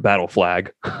Confederate battle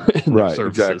flag in their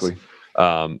services. Exactly.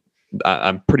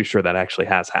 I'm pretty sure that actually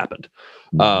has happened.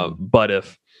 But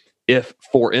if,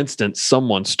 for instance,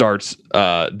 someone starts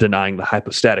denying the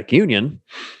hypostatic union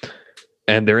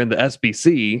and they're in the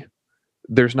SBC,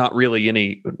 there's not really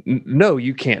any, no,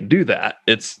 you can't do that.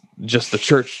 It's just the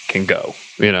church can go,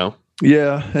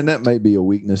 Yeah, and that may be a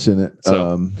weakness in it.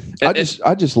 So, I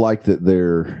just like that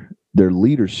their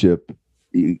leadership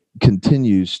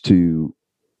continues to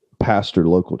pastor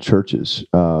local churches.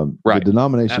 The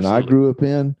denomination Absolutely. I grew up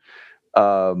in,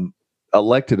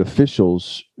 elected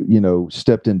officials,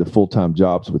 stepped into full-time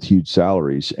jobs with huge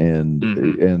salaries,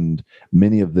 and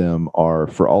many of them are,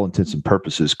 for all intents and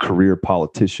purposes, career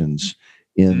politicians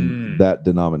in that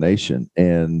denomination,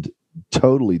 and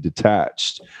totally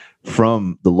detached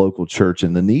from the local church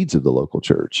and the needs of the local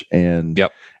church. And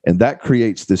that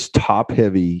creates this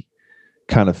top-heavy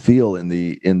kind of feel in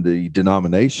the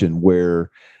denomination where,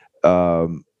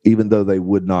 even though they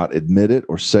would not admit it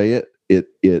or say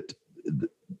it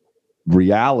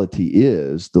reality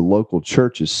is the local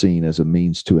church is seen as a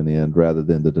means to an end rather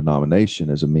than the denomination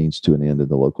as a means to an end in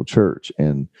the local church.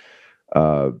 And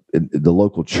the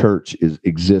local church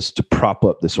exists to prop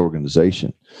up this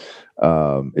organization,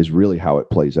 is really how it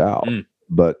plays out.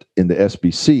 But in the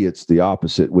SBC, it's the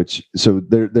opposite, so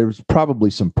there's probably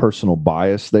some personal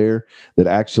bias there that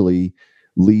actually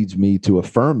leads me to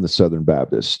affirm the Southern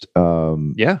Baptist,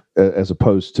 as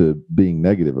opposed to being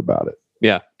negative about it.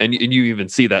 Yeah. And you even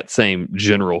see that same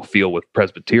general feel with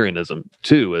Presbyterianism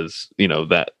too, as,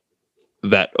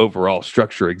 that overall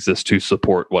structure exists to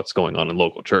support what's going on in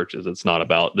local churches. It's not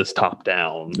about this top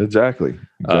down, Exactly.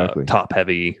 top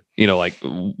heavy, like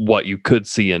what you could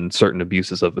see in certain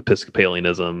abuses of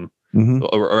Episcopalianism,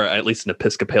 or at least an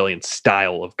Episcopalian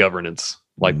style of governance,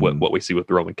 like what we see with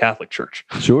the Roman Catholic Church.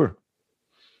 Sure.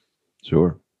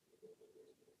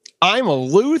 I'm a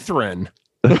Lutheran.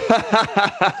 I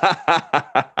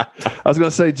was going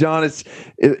to say, John,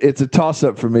 it's a toss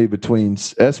up for me between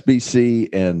SBC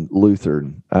and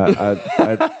Lutheran.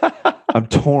 I'm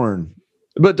torn.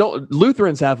 But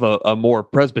Lutherans have a more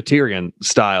Presbyterian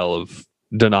style of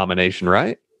denomination,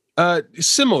 right?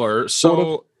 Similar.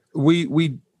 So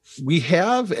we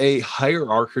have a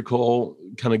hierarchical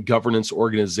kind of governance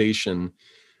organization,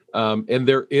 and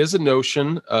there is a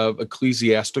notion of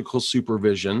ecclesiastical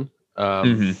supervision.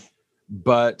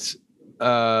 But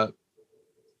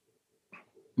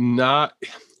not,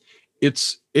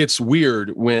 it's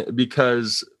weird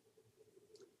because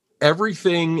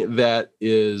everything that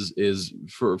is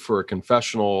for a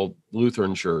confessional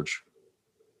Lutheran church,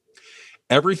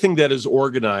 everything that is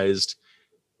organized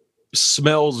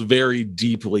smells very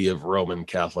deeply of Roman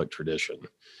Catholic tradition,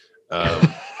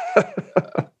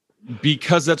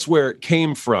 because that's where it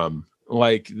came from.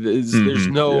 Like there's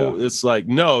it's like,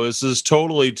 no, this is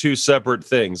totally two separate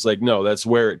things. Like, no, that's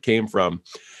where it came from.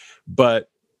 But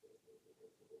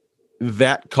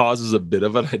that causes a bit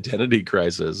of an identity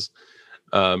crisis,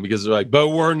 because they're like, but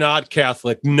we're not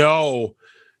Catholic. No.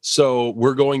 So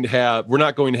we're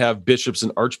not going to have bishops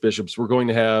and archbishops. We're going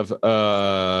to have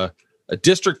a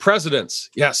district presidents.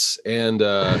 Yes. And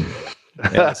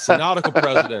synodical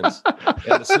presidents.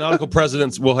 And the synodical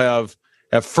presidents will have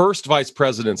first vice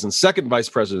presidents and second vice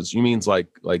presidents. You means like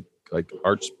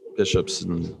archbishops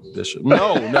and bishops?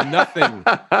 No, nothing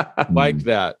like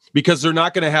that, because they're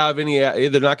not going to have any.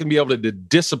 They're not going to be able to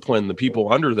discipline the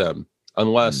people under them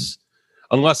unless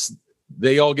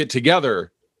they all get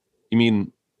together. You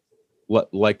mean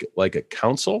like a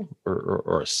council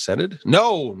or a synod.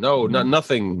 No,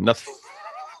 nothing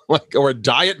like, or a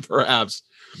diet perhaps.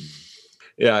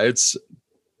 Yeah, it's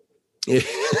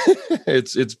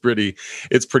pretty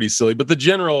silly, but the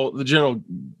general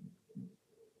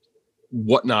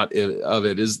whatnot of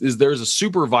it is there's a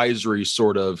supervisory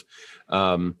sort of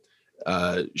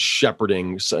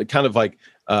shepherding, so kind of like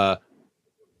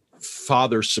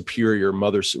father superior,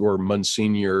 mother or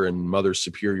monsignor and mother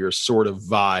superior sort of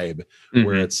vibe,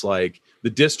 where it's like the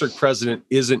district president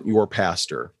isn't your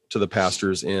pastor to the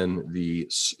pastors in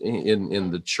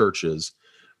the churches,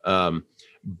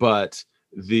 but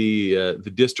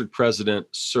the district president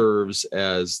serves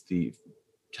as the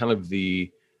kind of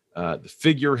the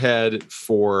figurehead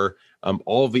for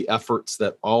all of the efforts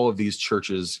that all of these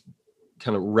churches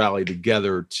kind of rally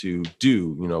together to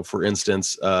do. You know, for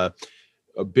instance,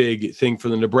 a big thing for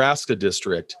the Nebraska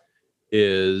district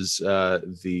is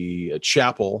the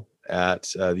chapel at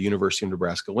the University of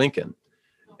Nebraska-Lincoln.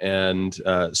 And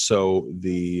so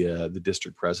the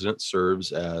district president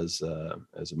serves as a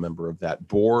member of that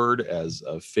board, as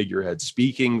a figurehead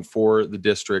speaking for the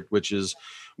district, which is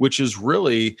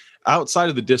really, outside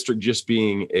of the district just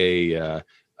being a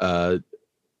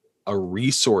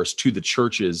resource to the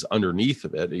churches underneath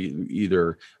of it,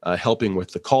 either helping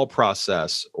with the call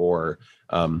process or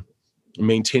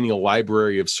maintaining a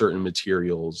library of certain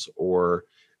materials, or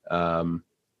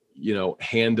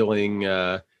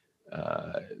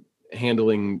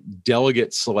handling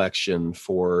delegate selection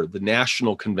for the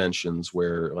national conventions,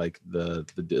 where like the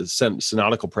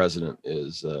synodical president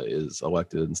is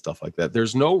elected and stuff like that.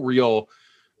 There's no real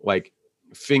like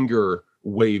finger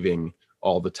waving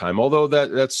all the time, although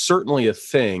that's certainly a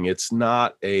thing. It's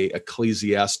not a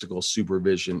ecclesiastical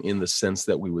supervision in the sense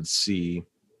that we would see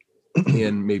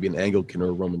in maybe an Anglican or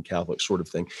a Roman Catholic sort of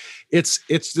thing. It's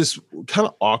this kind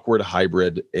of awkward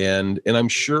hybrid, and I'm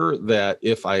sure that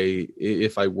if I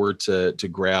were to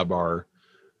grab our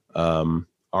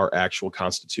actual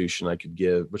Constitution, I could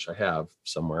give, which I have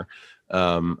somewhere,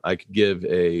 I could give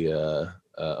a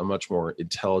much more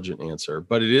intelligent answer,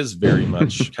 but it is very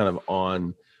much kind of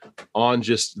on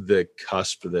just the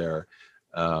cusp there.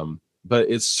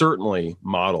 But it's certainly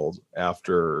modeled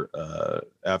after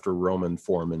Roman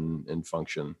form and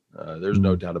function. There's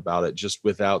no doubt about it. Just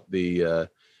without the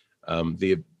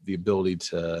ability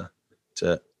to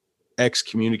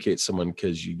excommunicate someone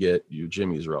because you get your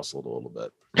jimmies rustled a little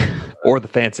bit, or the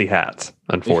fancy hats.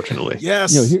 Unfortunately,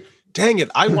 yes. Dang it!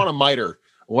 I want a mitre.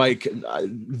 Like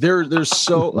there's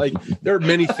so like there are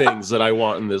many things that I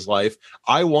want in this life.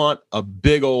 I want a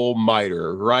big old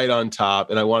mitre right on top,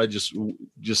 and I want to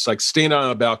just like stand on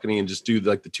a balcony and just do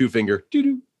like the 2-finger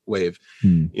doo-doo wave.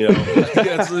 You know,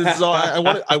 it's all,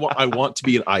 I want to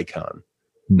be an icon,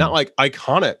 not like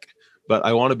iconic, but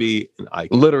I want to be an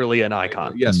icon. Literally an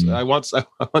icon. Yes, I want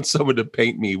someone to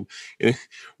paint me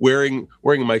wearing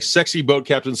my sexy boat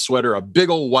captain sweater, a big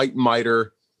old white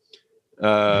mitre.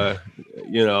 That'd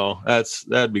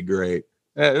be great.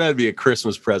 That'd be a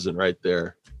Christmas present right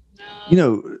there. You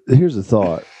know, here's a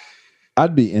thought.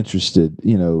 I'd be interested,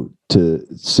 to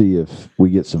see if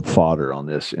we get some fodder on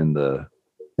this in the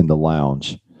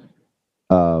lounge.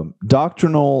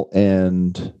 Doctrinal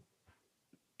and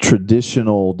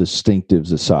traditional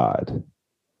distinctives aside,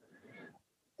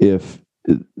 if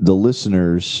the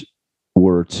listeners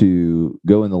were to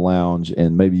go in the lounge,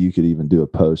 and maybe you could even do a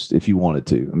post if you wanted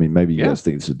to. I mean, maybe you guys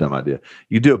think it's a dumb idea.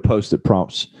 You do a post that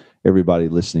prompts everybody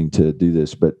listening to do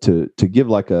this, but to give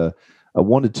like a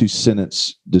 1 to 2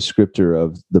 sentence descriptor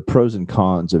of the pros and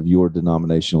cons of your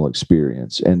denominational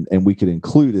experience, and we could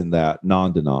include in that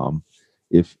non-denom,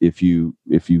 if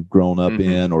you've grown up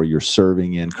in or you're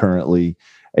serving in currently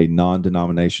a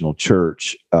non-denominational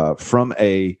church, from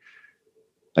an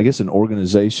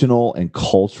organizational and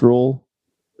cultural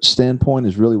standpoint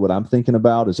is really what I'm thinking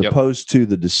about, as opposed to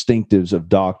the distinctives of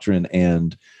doctrine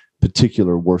and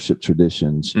particular worship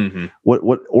traditions. What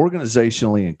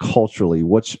organizationally and culturally,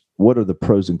 what are the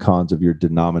pros and cons of your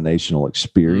denominational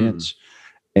experience?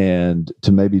 And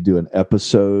to maybe do an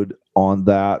episode on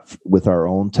that with our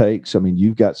own takes. I mean,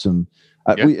 you've got some,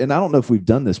 and I don't know if we've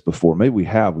done this before. Maybe we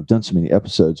have. We've done so many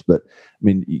episodes, but I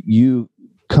mean, you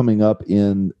coming up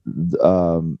in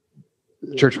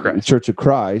Church of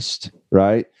Christ,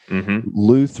 right?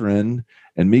 Lutheran,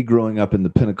 and me growing up in the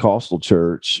Pentecostal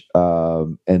church,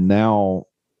 and now,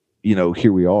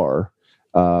 here we are.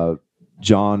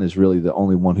 John is really the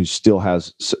only one who still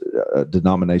has a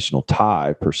denominational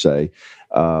tie per se.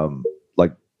 I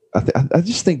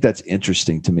just think that's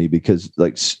interesting to me, because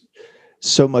like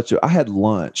so much. I had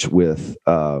lunch with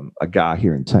a guy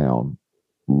here in town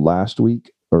last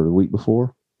week or the week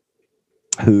before.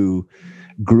 who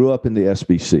grew up in the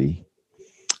SBC,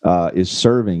 is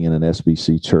serving in an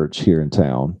SBC church here in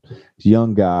town.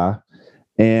 Young guy,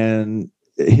 and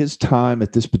his time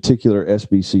at this particular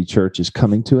SBC church is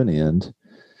coming to an end.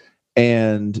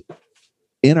 And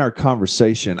in our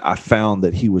conversation, I found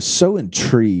that he was so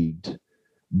intrigued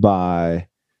by,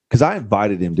 because I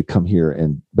invited him to come here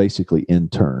and basically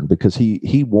intern, because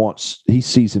he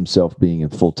sees himself being in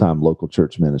full-time local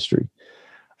church ministry.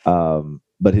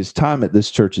 But his time at this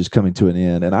church is coming to an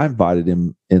end, and I invited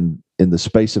him in the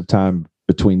space of time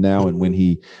between now and when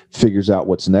he figures out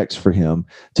what's next for him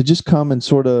to just come and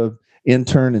sort of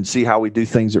intern and see how we do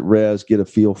things at Res, get a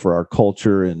feel for our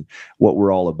culture and what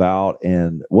we're all about.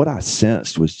 And what I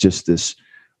sensed was just this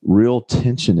real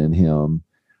tension in him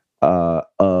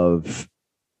of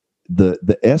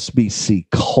the SBC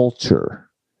culture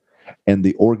and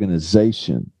the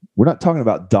organization. We're not talking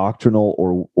about doctrinal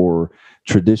or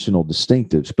traditional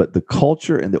distinctives, but the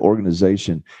culture and the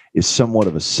organization is somewhat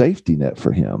of a safety net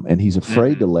for him, and he's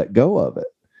afraid to let go of it.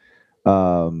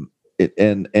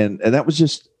 And that was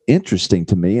just interesting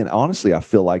to me. And honestly, I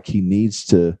feel like he needs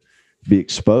to be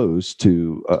exposed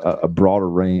to a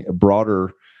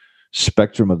broader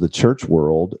spectrum of the church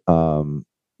world.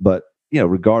 But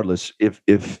regardless, if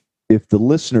the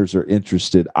listeners are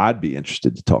interested, I'd be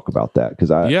interested to talk about that, because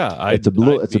it's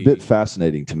a bit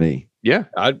fascinating to me. Yeah,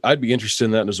 I'd be interested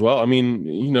in that as well. I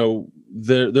mean,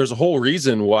 there's a whole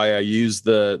reason why I use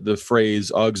the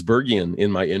phrase Augsburgian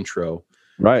in my intro.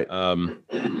 Right.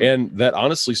 And that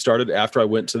honestly started after I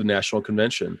went to the National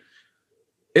Convention.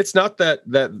 It's not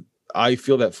that I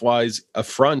feel that flies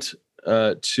affront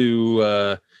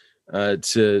to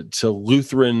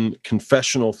Lutheran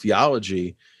confessional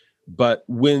theology, but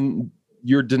when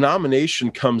your denomination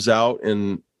comes out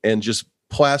and just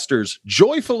plasters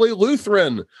joyfully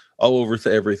Lutheran all over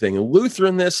everything, and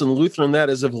Lutheran this and Lutheran that,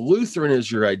 as if Lutheran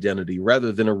is your identity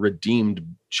rather than a redeemed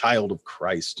child of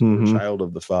Christ, Mm-hmm. a child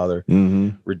of the Father,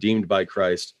 Mm-hmm. redeemed by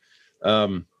Christ.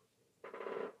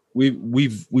 We've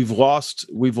lost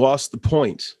the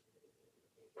point.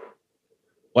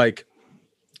 Like,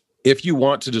 if you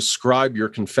want to describe your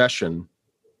confession,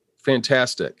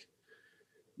 fantastic,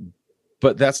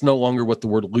 but that's no longer what the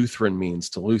word Lutheran means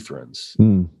to Lutherans.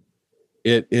 Mm.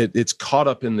 It's caught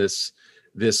up in this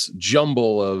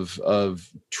jumble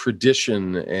of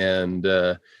tradition and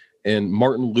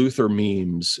Martin Luther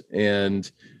memes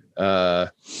and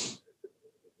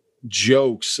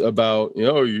jokes about,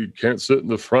 you can't sit in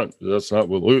the front. That's not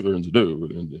what Lutherans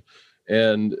do.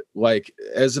 And like,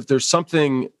 as if there's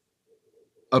something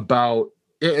about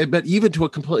it, but even to a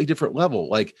completely different level,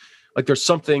 like there's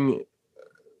something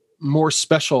more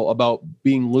special about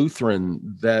being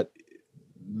Lutheran that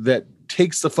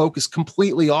takes the focus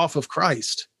completely off of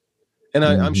Christ. And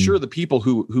I'm sure the people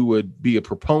who would be a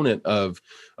proponent of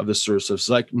this sort of stuff is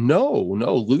like, no,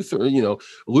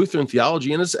 Lutheran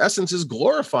theology in its essence is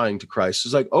glorifying to Christ.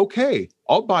 It's like, okay,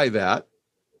 I'll buy that.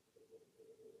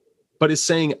 But it's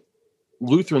saying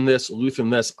Lutheran this,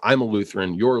 I'm a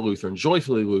Lutheran, you're a Lutheran,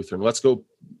 joyfully Lutheran. Let's go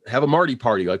have a Marty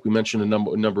party, like we mentioned a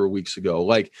number of weeks ago.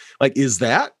 Like is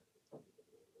that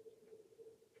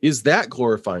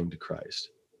glorifying to Christ?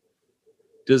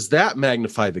 Does that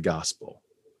magnify the gospel?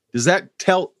 Does that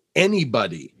tell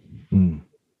anybody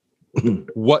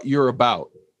what you're about,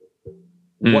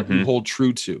 what you hold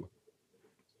true to?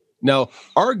 Now,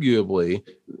 arguably,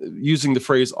 using the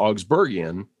phrase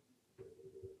Augsburgian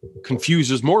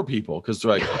confuses more people, because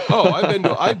they're like, oh,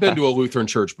 I've been to a Lutheran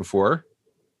church before.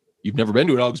 You've never been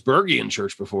to an Augsburgian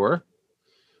church before.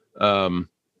 But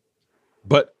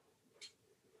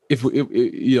if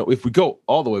we go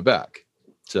all the way back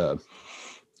to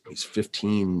he's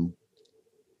 15,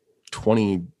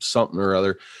 20 something or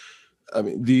other, I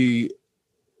mean, the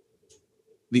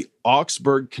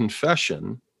Augsburg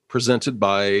Confession, presented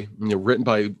by, written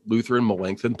by Luther and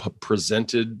Melanchthon,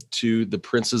 presented to the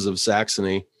princes of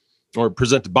Saxony, or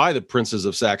presented by the princes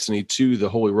of Saxony to the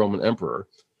Holy Roman Emperor.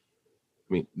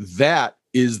 I mean, that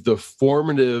is the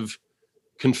formative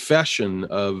confession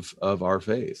of our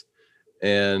faith.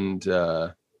 And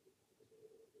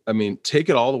I mean, take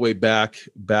it all the way back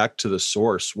to the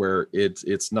source, where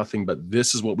it's nothing but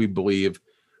this is what we believe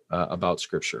about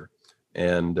Scripture.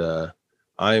 And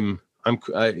I'm not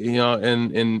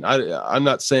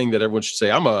saying that everyone should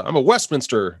say I'm a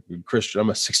Westminster Christian. I'm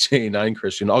a 1689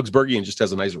 Christian. Augsburgian just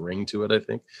has a nice ring to it, I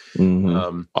think.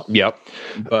 Yep.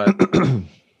 But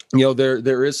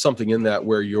there is something in that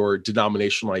where your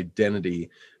denominational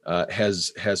identity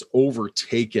has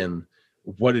overtaken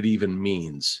what it even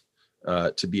means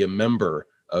to be a member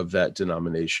of that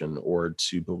denomination, or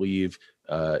to believe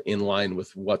in line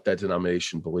with what that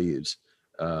denomination believes.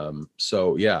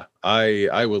 So yeah,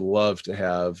 I would love to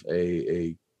have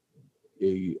a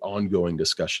ongoing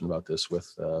discussion about this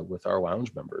with our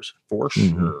lounge members for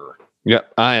sure. Yeah,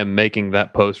 I am making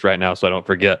that post right now so I don't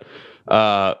forget.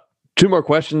 2 more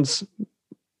questions.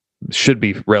 Should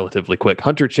be relatively quick.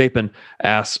 Hunter Chapin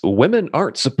asks, women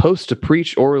aren't supposed to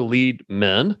preach or lead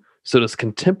men. So does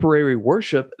contemporary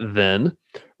worship then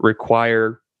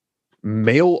require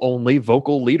male-only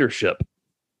vocal leadership?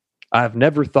 I've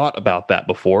never thought about that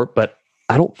before, but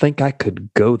I don't think I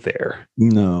could go there.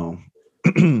 No.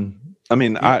 I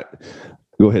mean,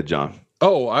 go ahead, John.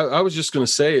 Oh, I was just going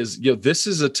to say is, this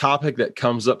is a topic that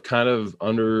comes up kind of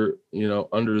under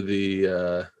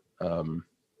the,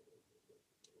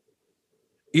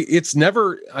 it's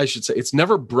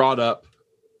never brought up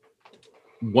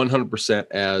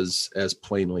 100% as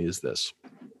plainly as this,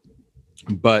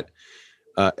 but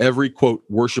every quote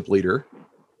worship leader,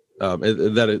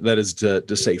 that is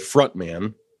to say front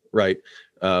man, right,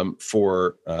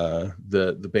 for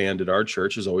the band at our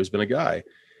church has always been a guy.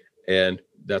 And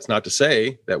that's not to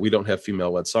say that we don't have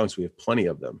female-led songs. We have plenty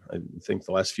of them. I think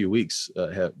the last few weeks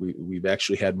we've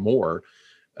actually had more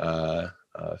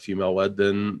female-led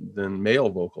than male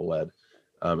vocal-led.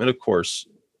 And of course,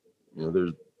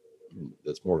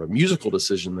 that's more of a musical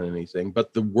decision than anything.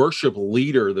 But the worship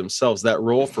leader themselves, that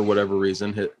role for whatever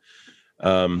reason,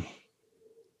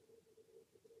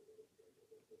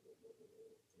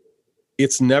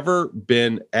 it's never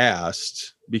been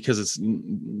asked because it's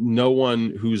no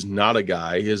one who's not a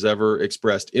guy has ever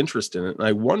expressed interest in it. And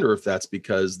I wonder if that's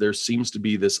because there seems to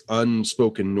be this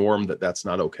unspoken norm that that's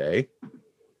not okay.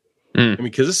 I mean,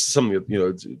 because this is something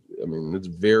that, it's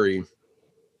very,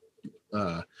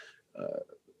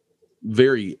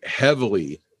 very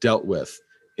heavily dealt with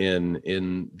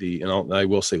in the, and I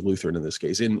will say Lutheran in this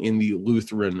case, in the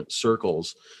Lutheran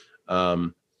circles,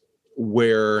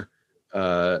 where,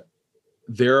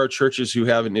 there are churches who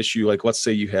have an issue, like let's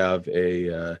say you have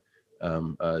a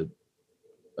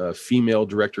female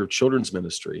director of children's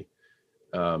ministry.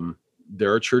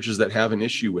 There are churches that have an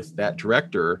issue with that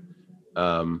director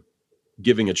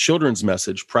giving a children's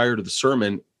message prior to the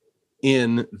sermon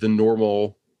in the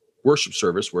normal worship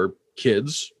service where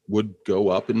kids would go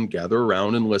up and gather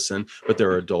around and listen, but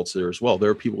there are adults there as well. There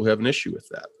are people who have an issue with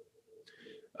that.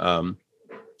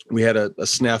 We had a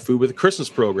snafu with a Christmas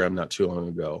program not too long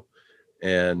ago.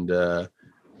 And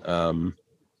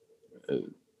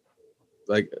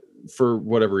like for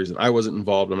whatever reason, I wasn't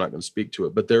involved. I'm not going to speak to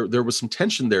it, but there was some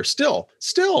tension there still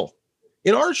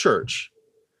in our church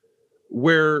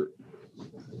where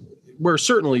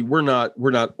certainly we're not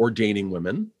ordaining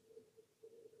women,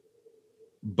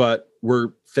 but we're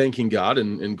thanking God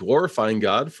and glorifying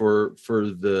God for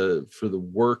the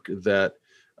work that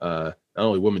not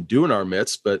only women do in our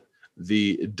midst, but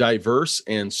the diverse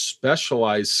and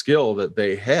specialized skill that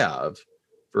they have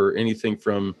for anything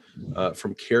from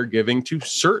caregiving to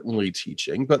certainly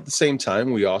teaching. But at the same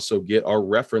time, we also get our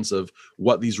reference of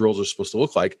what these roles are supposed to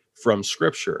look like from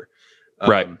Scripture.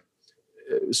 Right.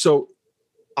 So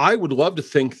I would love to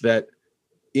think that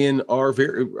in our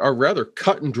rather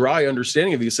cut and dry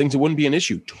understanding of these things, it wouldn't be an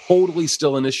issue. Totally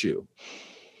still an issue.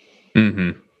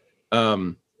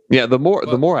 Mm-hmm. Yeah. The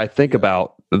more I think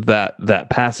about that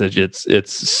passage,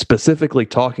 it's specifically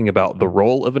talking about the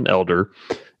role of an elder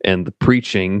and the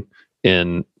preaching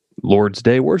in Lord's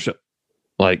Day worship.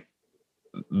 Like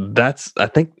I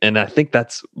think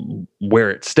that's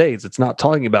where it stays. It's not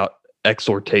talking about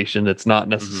exhortation. It's not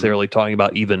necessarily talking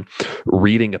about even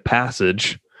reading a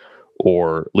passage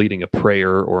or leading a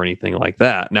prayer or anything like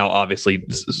that. Now, obviously,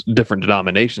 different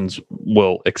denominations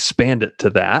will expand it to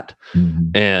that,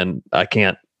 and I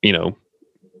can't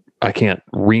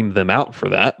ream them out for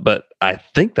that, but I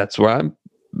think that's where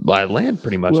I land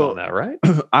pretty much on that, right?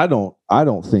 I don't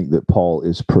think that Paul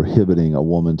is prohibiting a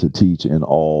woman to teach in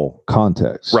all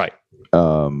contexts. Right.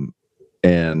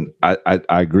 And I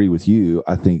agree with you.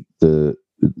 I think the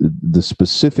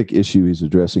specific issue he's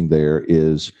addressing there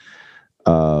is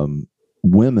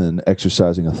women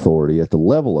exercising authority at the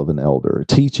level of an elder,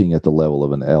 teaching at the level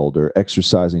of an elder,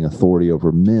 exercising authority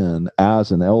over men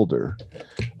as an elder.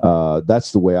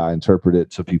 That's the way I interpret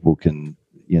it. So people can,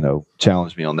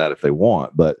 challenge me on that if they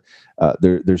want. But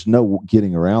there's no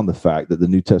getting around the fact that the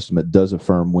New Testament does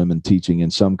affirm women teaching in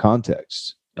some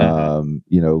contexts.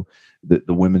 The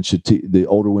women the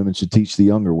older women should teach the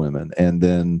younger women, and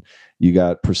then you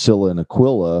got Priscilla and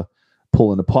Aquila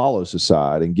pulling Apollos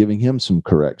aside and giving him some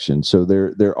correction. So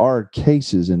there are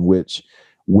cases in which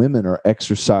women are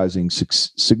exercising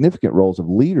significant roles of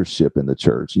leadership in the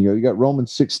church. You got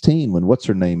Romans 16 when what's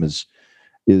her name is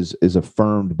is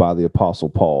affirmed by the Apostle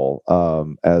Paul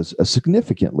as a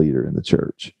significant leader in the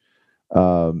church.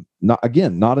 Not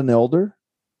an elder,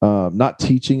 not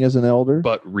teaching as an elder,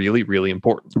 but really, really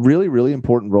important. Really, really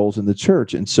important roles in the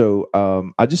church. And so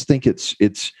I just think it's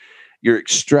you're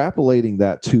extrapolating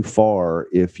that too far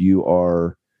if you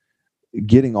are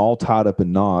getting all tied up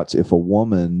in knots. If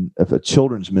a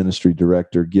children's ministry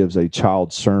director gives a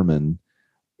child sermon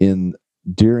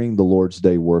during the Lord's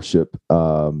Day worship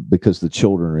because the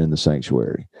children are in the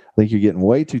sanctuary, I think you're getting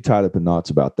way too tied up in knots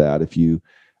about that. If you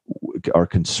are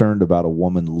concerned about a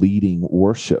woman leading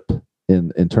worship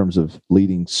in terms of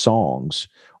leading songs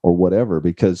or whatever,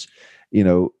 because,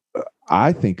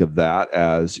 I think of that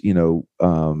as,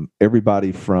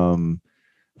 everybody from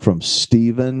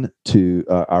Stephen to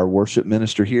our worship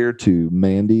minister here, to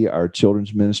Mandy, our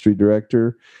children's ministry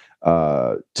director,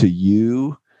 to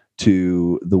you,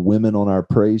 to the women on our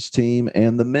praise team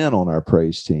and the men on our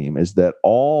praise team, is that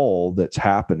all that's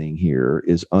happening here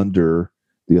is under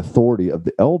the authority of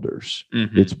the elders.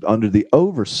 Mm-hmm. It's under the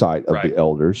oversight of the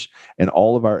elders, and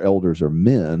all of our elders are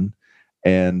men,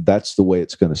 and that's the way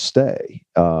it's going to stay.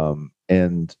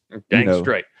 And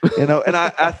straight. And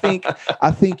I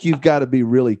think you've got to be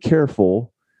really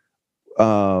careful.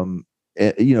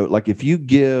 Like if you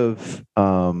give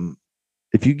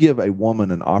a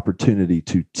woman an opportunity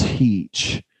to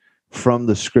teach from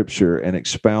the scripture and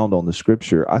expound on the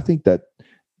scripture, I think that,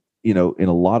 in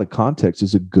a lot of contexts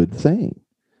is a good thing.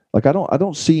 Like I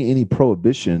don't see any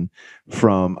prohibition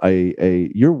from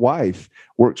your wife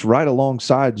works right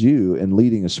alongside you in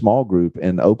leading a small group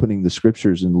and opening the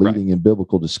scriptures and leading in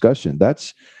biblical discussion.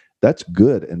 That's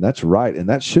good, and that's right, and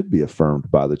that should be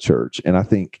affirmed by the church. And I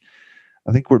think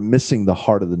we're missing the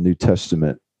heart of the New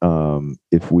Testament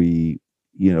if we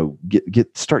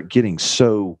start getting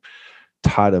so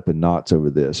tied up in knots over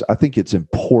this. I think it's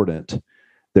important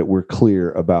that we're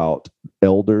clear about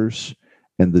elders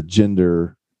and the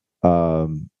gender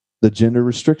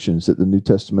restrictions that the New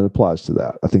Testament applies to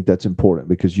that. I think that's important,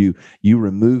 because you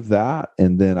remove that,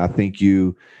 and then I think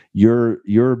your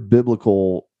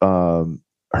biblical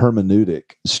hermeneutic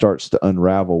starts to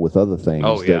unravel with other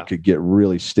things that could get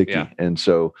really sticky. Yeah. And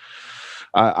so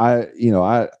I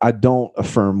don't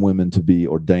affirm women to be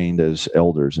ordained as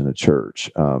elders in a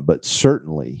church, but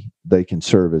certainly they can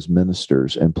serve as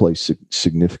ministers and play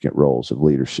significant roles of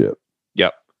leadership.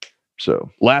 Yep.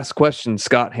 So, last question.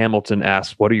 Scott Hamilton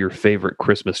asks, "What are your favorite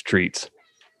Christmas treats?"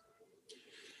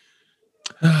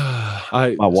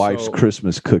 My wife's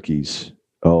Christmas cookies.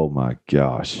 Oh my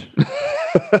gosh!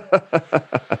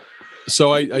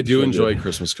 So I do enjoy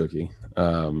Christmas cookie.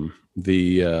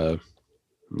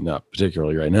 Not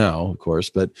particularly right now, of course,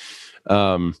 but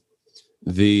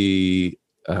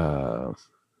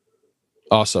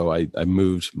also I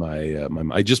moved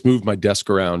I just moved my desk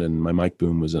around, and my mic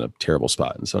boom was in a terrible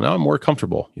spot, and so now I'm more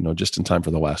comfortable, just in time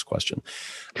for the last question.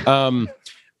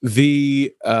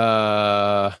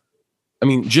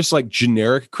 Just like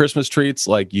generic Christmas treats,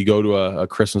 like you go to a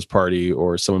Christmas party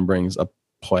or someone brings a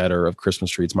platter of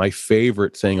Christmas treats. My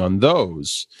favorite thing on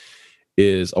those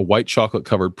is a white chocolate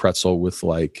covered pretzel with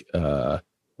like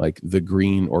the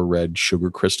green or red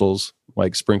sugar crystals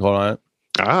like sprinkled on it.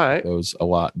 All right. Those a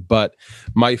lot. But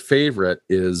my favorite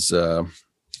is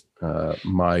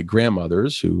my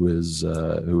grandmother's, who is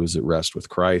at rest with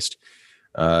Christ.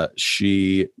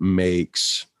 She made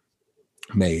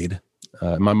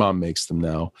my mom makes them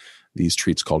now, these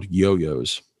treats called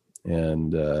yo-yos.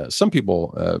 And some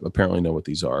people apparently know what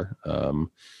these are.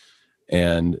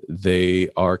 And they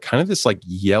are kind of this like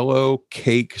yellow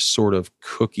cake sort of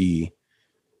cookie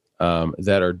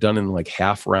that are done in like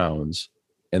half rounds.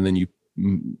 And then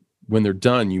when they're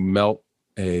done, you melt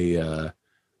a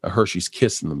Hershey's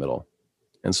Kiss in the middle.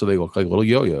 And so they look like little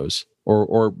yo-yos,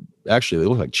 or actually they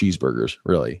look like cheeseburgers,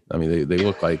 really. I mean, they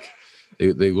look like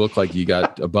they look like you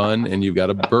got a bun and you've got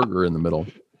a burger in the middle.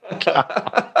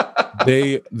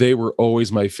 They were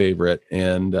always my favorite.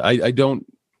 And I don't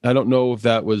know if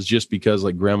that was just because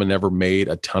like grandma never made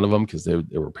a ton of them, because they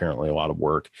were apparently a lot of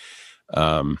work.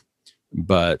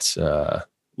 But still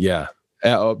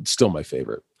my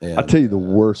favorite. And I'll tell you the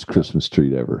worst Christmas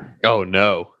treat ever. Oh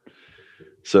no.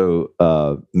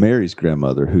 So Mary's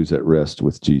grandmother, who's at rest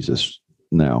with Jesus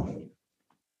now,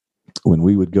 when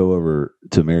we would go over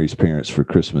to Mary's parents for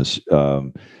Christmas,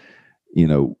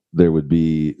 there would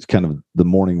be kind of the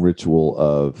morning ritual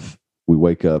of, we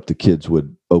wake up, the kids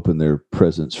would open their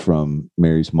presents from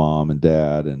Mary's mom and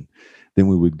dad, and then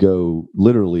we would go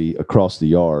literally across the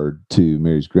yard to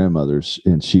Mary's grandmother's,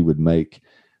 and she would make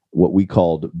what we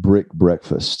called brick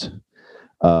breakfast,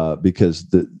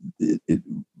 because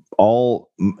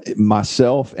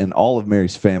myself and all of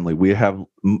Mary's family, we have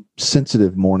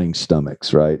sensitive morning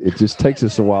stomachs, right? It just takes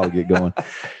us a while to get going.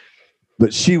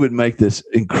 But she would make this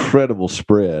incredible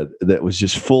spread that was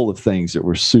just full of things that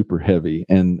were super heavy.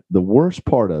 And the worst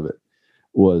part of it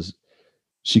was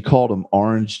she called them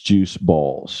orange juice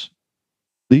balls.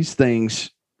 These things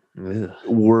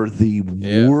were the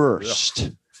worst.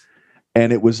 Ugh.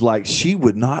 And it was like she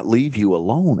would not leave you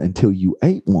alone until you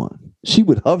ate one. She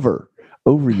would hover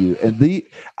over you. And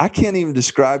I can't even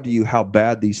describe to you how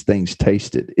bad these things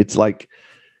tasted. It's like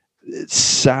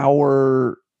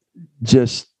sour,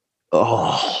 just,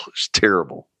 it's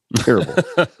terrible. Terrible.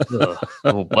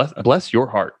 Well, bless your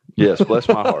heart. Yes, bless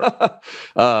my heart.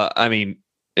 I mean,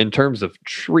 in terms of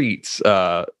treats,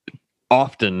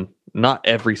 often, not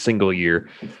every single year,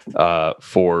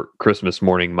 for Christmas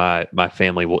morning, my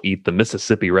family will eat the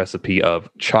Mississippi recipe of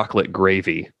chocolate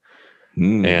gravy.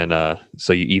 And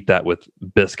so you eat that with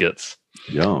biscuits.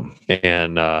 Yum.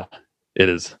 And it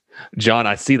is, John,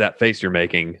 I see that face you're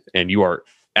making, and you are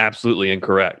absolutely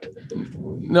incorrect.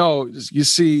 No, you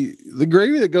see, the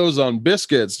gravy that goes on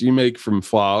biscuits you make from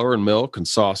flour and milk and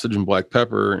sausage and black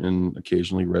pepper and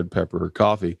occasionally red pepper or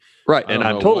coffee. Right, and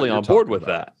I'm totally on board with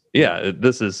that. Yeah,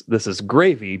 this is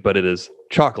gravy, but it is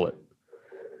chocolate.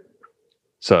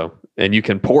 So, and you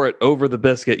can pour it over the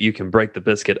biscuit. You can break the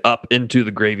biscuit up into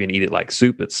the gravy and eat it like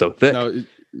soup. It's so thick. Now,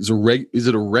 is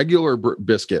it a regular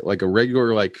biscuit, like a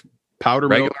regular powder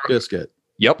milk biscuit?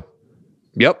 Yep.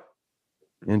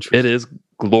 Interesting. It is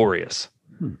glorious.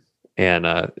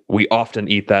 And we often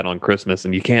eat that on Christmas,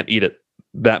 and you can't eat it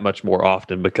that much more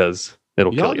often because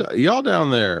it'll kill you. Y'all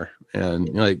down there, and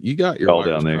you got your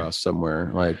wires crossed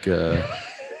somewhere.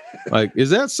 Is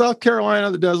that South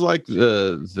Carolina that does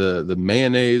the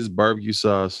mayonnaise barbecue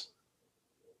sauce?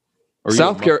 Or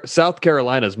South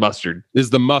Carolina's mustard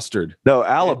is the mustard. No,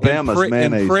 Alabama's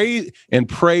mayonnaise. And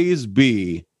praise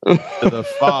be to the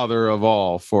father of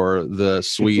all for the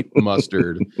sweet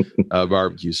mustard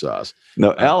barbecue sauce.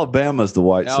 No, Alabama's the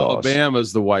white sauce.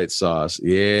 Alabama's the white sauce.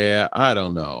 Yeah, I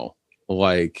don't know.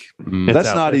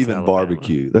 That's not even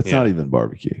barbecue. That's not even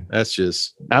barbecue. That's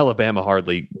just Alabama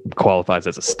hardly qualifies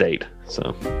as a state.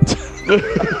 So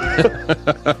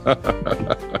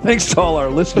thanks to all our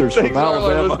listeners from Alabama.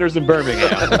 Our listeners in Birmingham.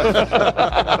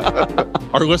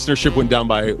 Our listenership went down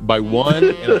by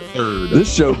 1/3.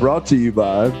 This show brought to you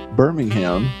by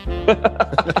Birmingham,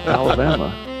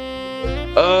 Alabama.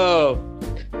 Oh,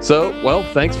 so well,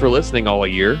 thanks for listening all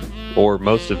year, or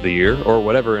most of the year, or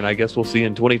whatever, and I guess we'll see you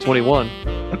in 2021.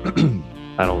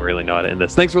 I don't really know how to end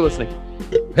this. Thanks for listening.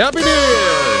 Happy New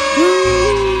Year!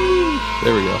 Woo!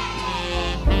 There we go.